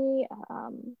to me.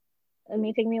 It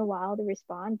may take me a while to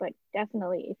respond, but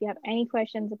definitely, if you have any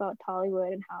questions about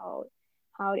Tollywood and how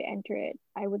to enter it,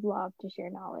 I would love to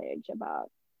share knowledge about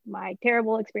my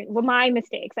terrible experience, my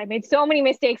mistakes. I made so many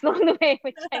mistakes along the way,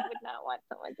 which I would not want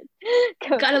someone to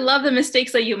go. Gotta love the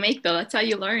mistakes that you make, though. That's how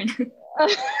you learn.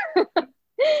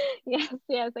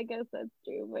 Yes, I guess that's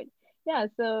true. But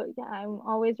I'm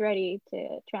always ready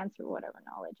to transfer whatever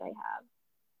knowledge I have.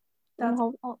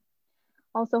 And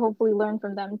also hopefully learn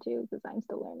from them too, because I'm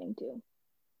still learning too.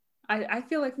 I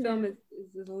feel like film is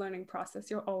a learning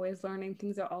process. You're always learning.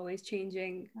 Things are always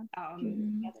changing.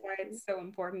 That's why it's so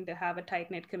important to have a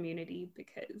tight-knit community,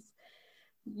 because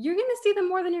you're going to see them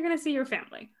more than you're going to see your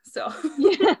family. So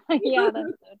yeah,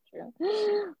 that's so true.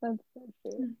 That's so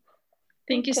true.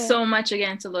 Thank you so much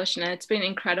again, Sulochana. It's been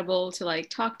incredible to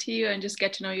talk to you and just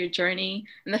get to know your journey,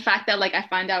 and the fact that I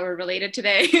find out we're related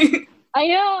today. I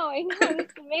know,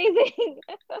 it's amazing.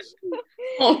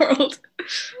 Whole world.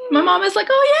 My mom is like,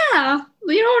 oh yeah,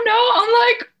 you don't know? I'm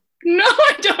like, no,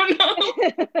 I don't know.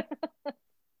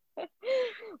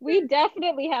 We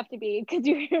definitely have to be because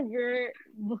we're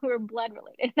blood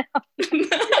related now.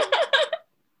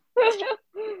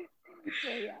 So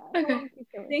yeah. Okay.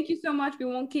 Thank you so much. We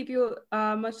won't keep you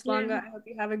much longer. Yeah. I hope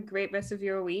you have a great rest of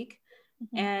your week.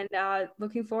 Mm-hmm. And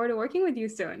looking forward to working with you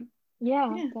soon.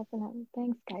 Yeah, Yeah. definitely.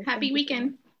 Thanks, guys. Happy Thank you so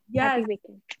much. weekend. Yes. Happy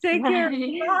weekend. Take care. Bye.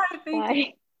 Thank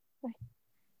you. Bye.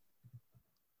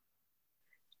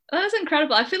 That was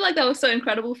incredible. I feel like that was so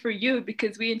incredible for you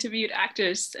because we interviewed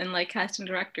actors and like casting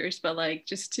directors, but like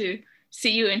just to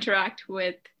see you interact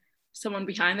with someone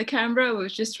behind the camera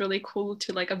was just really cool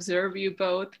to like observe you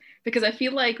both because I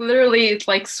feel like literally it's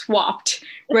like swapped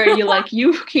where you like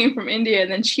you came from India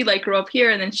and then she like grew up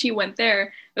here and then she went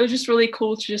there. It was just really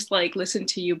cool to just like listen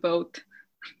to you both.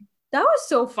 That was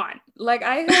so fun. Like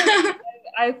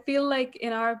I feel like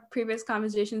in our previous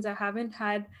conversations, I haven't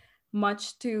had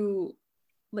much to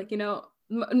like,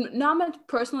 not much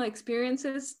personal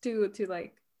experiences to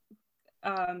like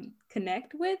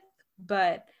connect with,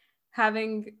 but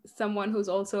having someone who's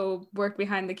also worked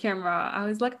behind the camera, I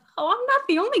was like, oh, I'm not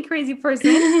the only crazy person.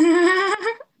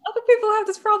 Other people have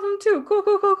this problem too.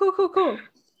 Cool.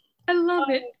 I love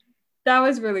it. That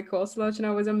was really cool.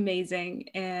 Sulochana was amazing,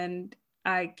 and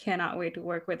I cannot wait to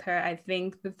work with her. I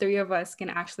think the three of us can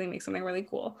actually make something really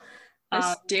cool.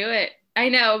 Let's do it. I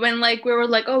know when like we were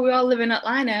like, oh, we all live in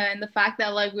Atlanta, and the fact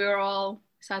that like we were all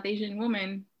South Asian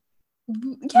women,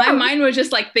 my mind was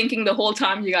just like thinking the whole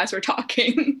time you guys were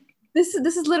talking. This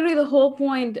is literally the whole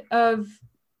point of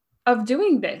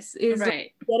doing this is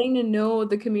right. getting to know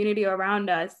the community around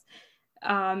us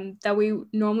that we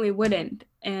normally wouldn't.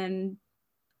 And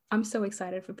I'm so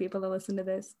excited for people to listen to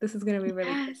this. This is gonna be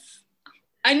really cool.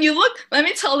 And you look, let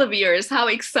me tell the viewers how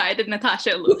excited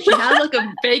Natasha looks. She has like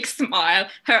a big smile,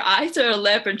 her eyes are her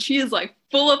lip, and she is like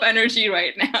full of energy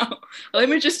right now. Let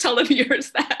me just tell the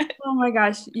viewers that. Oh my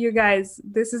gosh, you guys,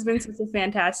 this has been such a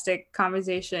fantastic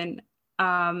conversation.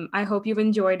 I hope you've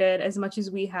enjoyed it as much as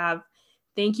we have.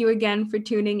 Thank you again for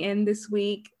tuning in this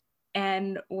week.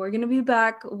 And we're going to be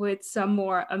back with some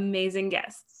more amazing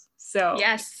guests. So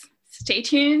yes, stay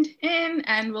tuned in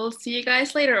and we'll see you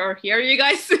guys later or hear you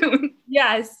guys soon.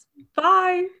 Yes.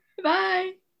 Bye.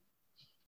 Bye.